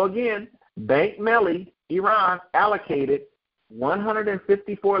 here we go again, Bank Melli, Iran, allocated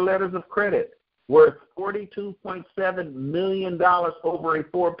 154 letters of credit worth $42.7 million over a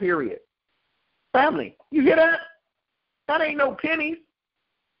 4 period. Family, you hear that? That ain't no pennies.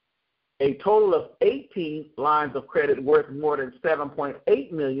 A total of 18 lines of credit worth more than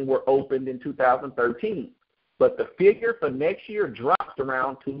 $7.8 million were opened in 2013, but the figure for next year dropped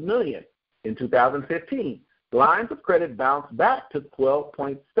around $2 million. In 2015, lines of credit bounced back to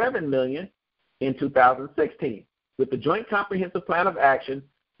 $12.7 million in 2016. With the Joint Comprehensive Plan of Action,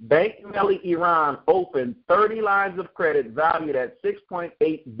 Bank Melli Iran opened 30 lines of credit valued at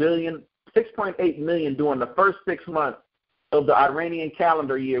 $6.8 million during the first 6 months of the Iranian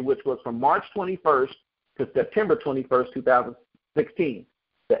calendar year, which was from March 21st to September 21st, 2016.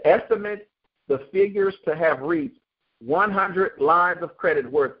 The estimate, the figures to have reached 100 lines of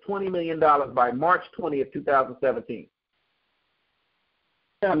credit worth $20 million by March 20th, 2017.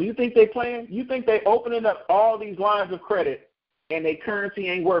 Now, you think they playing? You think they opening up all these lines of credit and their currency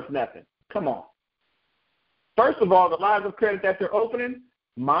ain't worth nothing? Come on. First of all, the lines of credit that they're opening,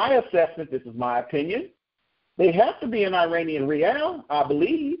 my assessment, this is my opinion, they have to be in Iranian rial, I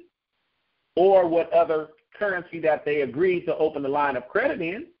believe, or what other currency that they agreed to open the line of credit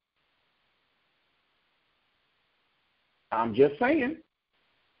in. I'm just saying.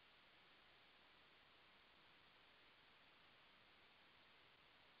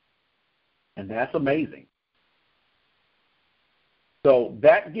 And that's amazing. So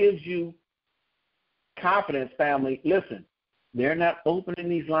that gives you confidence, family. Listen, they're not opening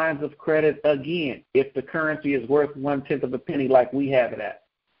these lines of credit again if the currency is worth 1/10 of a penny like we have it at.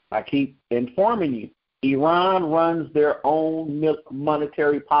 I keep informing you, Iran runs their own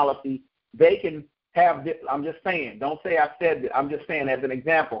monetary policy. They can have this. I'm just saying, don't say I said that. I'm just saying as an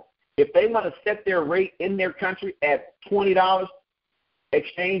example. If they want to set their rate in their country at $20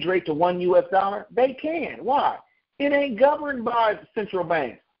 exchange rate to $1 US, they can. Why? It ain't governed by central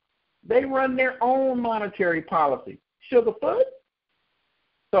banks. They run their own monetary policy. Sugarfoot.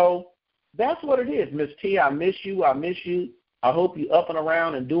 So that's what it is, Miss T. I miss you. I miss you. I hope you up and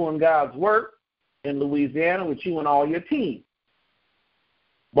around and doing God's work in Louisiana with you and all your team.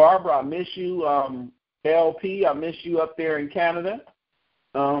 Barbara, I miss you. LP, I miss you up there in Canada.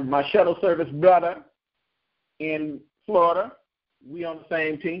 My shuttle service brother in Florida, we on the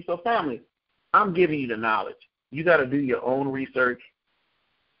same team. So family, I'm giving you the knowledge. You got to do your own research.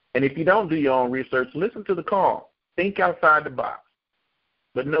 And if you don't do your own research, listen to the call. Think outside the box.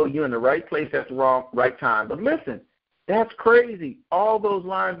 But know you're in the right place at the right time. But listen, that's crazy. All those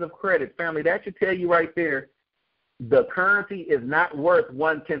lines of credit, family, that should tell you right there, the currency is not worth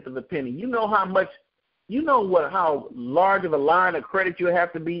 1/10 of a penny. You know how much, how large of a line of credit you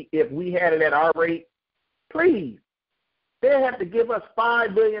have to be if we had it at our rate? Please. They'd have to give us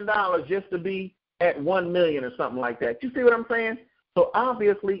 $5 billion just to be at $1 million or something like that. You see what I'm saying? So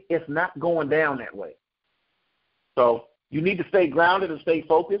obviously it's not going down that way. So you need to stay grounded and stay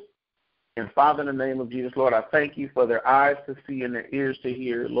focused. And Father, in the name of Jesus, Lord, I thank you for their eyes to see and their ears to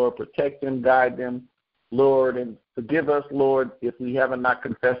hear. Lord, protect them, guide them, Lord, and forgive us, Lord, if we haven't not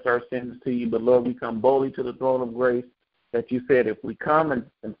confessed our sins to you. But, Lord, we come boldly to the throne of grace that you said if we come and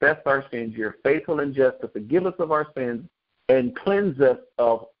confess our sins, you're faithful and just to forgive us of our sins and cleanse us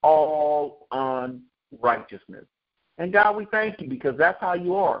of all unrighteousness. And, God, we thank you because that's how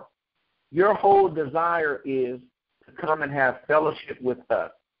you are. Your whole desire is to come and have fellowship with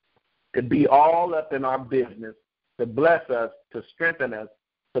us, to be all up in our business, to bless us, to strengthen us,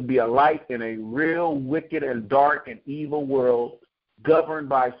 to be a light in a real wicked and dark and evil world governed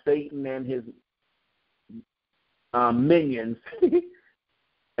by Satan and his minions.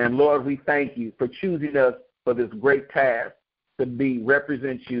 And, Lord, we thank you for choosing us for this great task to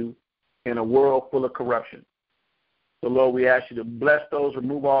represent you in a world full of corruption. So, Lord, we ask you to bless those,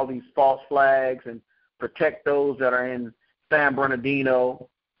 remove all these false flags, and protect those that are in San Bernardino.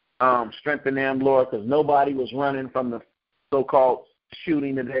 Strengthen them, Lord, because nobody was running from the so-called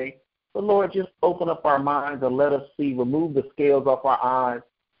shooting today. But, Lord, just open up our minds and let us see, remove the scales off our eyes,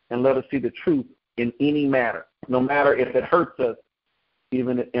 and let us see the truth in any matter, no matter if it hurts us,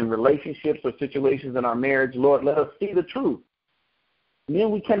 even in relationships or situations in our marriage. Lord, let us see the truth. And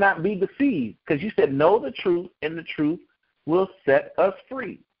then we cannot be deceived because you said know the truth, and the truth will set us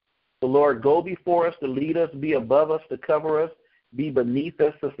free. So, Lord, go before us to lead us, be above us to cover us, be beneath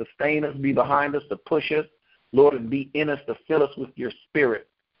us to sustain us, be behind us to push us, Lord, and be in us to fill us with your spirit,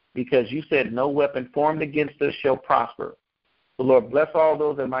 because you said no weapon formed against us shall prosper. So, Lord, bless all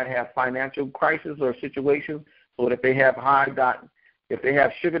those that might have financial crisis or situations. Lord, if they have if they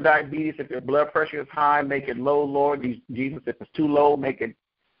have sugar diabetes, if their blood pressure is high, make it low, Lord. Jesus, if it's too low, make it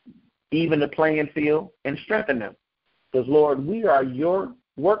even the playing field and strengthen them. Because, Lord, we are your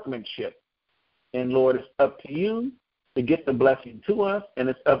workmanship. And, Lord, it's up to you to get the blessing to us, and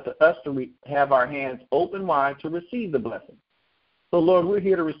it's up to us to have our hands open wide to receive the blessing. So, Lord, we're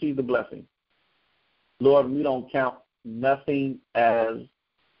here to receive the blessing. Lord, we don't count nothing as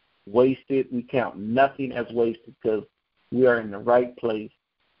wasted. We count nothing as wasted because we are in the right place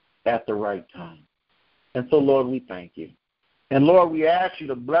at the right time. And so, Lord, we thank you. And, Lord, we ask you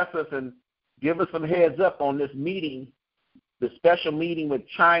to bless us and give us some heads up on this meeting, the special meeting with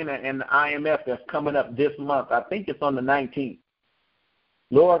China and the IMF that's coming up this month. I think it's on the 19th.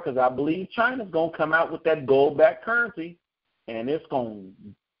 Lord, because I believe China's going to come out with that gold-backed currency, and it's going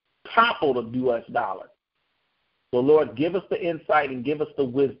to topple the U.S. dollar. So, Lord, give us the insight and give us the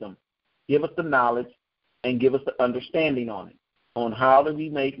wisdom. Give us the knowledge and give us the understanding on it, on how do we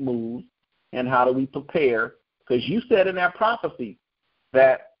make moves and how do we prepare. Because you said in that prophecy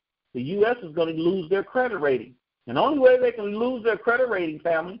that the U.S. is going to lose their credit rating. And the only way they can lose their credit rating,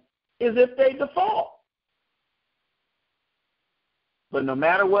 family, is if they default. But no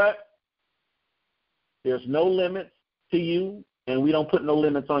matter what, there's no limits to you, and we don't put no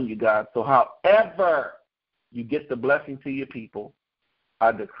limits on you, God. So however you get the blessing to your people,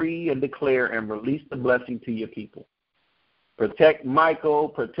 I decree and declare and release the blessing to your people. Protect Michael,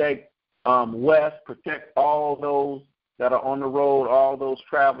 protect Wes, protect all those that are on the road, all those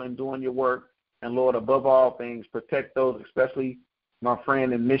traveling, doing your work. And, Lord, above all things, protect those, especially my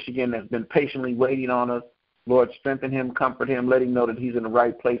friend in Michigan that's been patiently waiting on us. Lord, strengthen him, comfort him, let him know that he's in the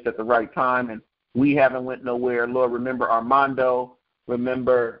right place at the right time, and we haven't went nowhere. Lord, remember Armando,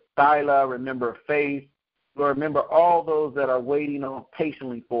 remember Thyla, remember Faith. Lord, remember all those that are waiting on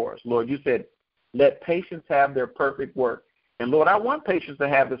patiently for us. Lord, you said, let patience have their perfect work. And, Lord, I want patience to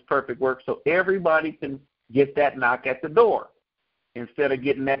have this perfect work so everybody can get that knock at the door instead of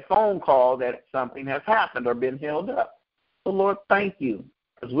getting that phone call that something has happened or been held up. So, Lord, thank you,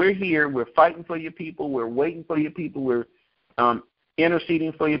 because we're here. We're fighting for your people. We're waiting for your people. We're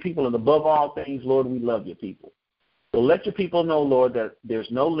interceding for your people. And above all things, Lord, we love your people. So let your people know, Lord, that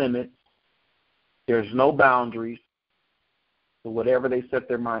there's no limits, there's no boundaries to whatever they set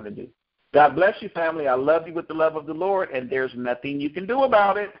their mind to do. God bless you, family. I love you with the love of the Lord, and there's nothing you can do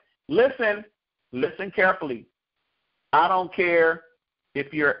about it. Listen carefully. I don't care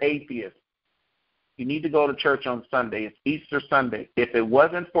if you're atheist. You need to go to church on Sunday. It's Easter Sunday. If it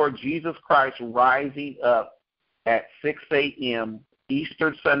wasn't for Jesus Christ rising up at 6 a.m.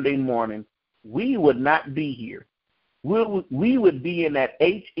 Easter Sunday morning, we would not be here. We would be in that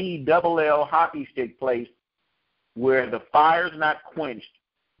HELL hockey stick place where the fire's not quenched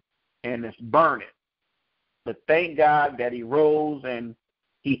and it's burning. But thank God that he rose and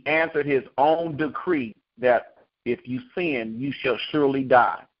he answered his own decree that if you sin, you shall surely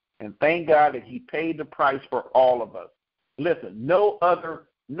die. And thank God that he paid the price for all of us. Listen, no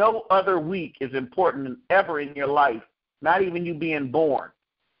other week is important than ever in your life, not even you being born,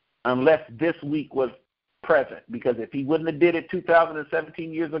 unless this week was present. Because if he wouldn't have did it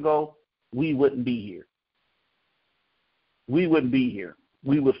 2017 years ago, we wouldn't be here. We wouldn't be here.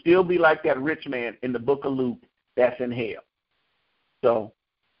 We would still be like that rich man in the book of Luke that's in hell. So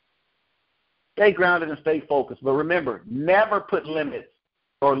stay grounded and stay focused. But remember, never put limits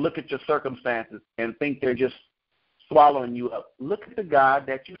or look at your circumstances and think they're just swallowing you up. Look at the God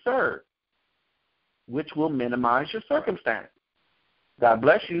that you serve, which will minimize your circumstances. God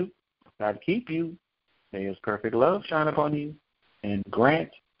bless you. God keep you. May his perfect love shine upon you and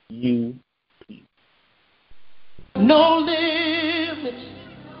grant you peace. No limits,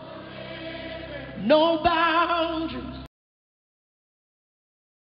 no boundaries.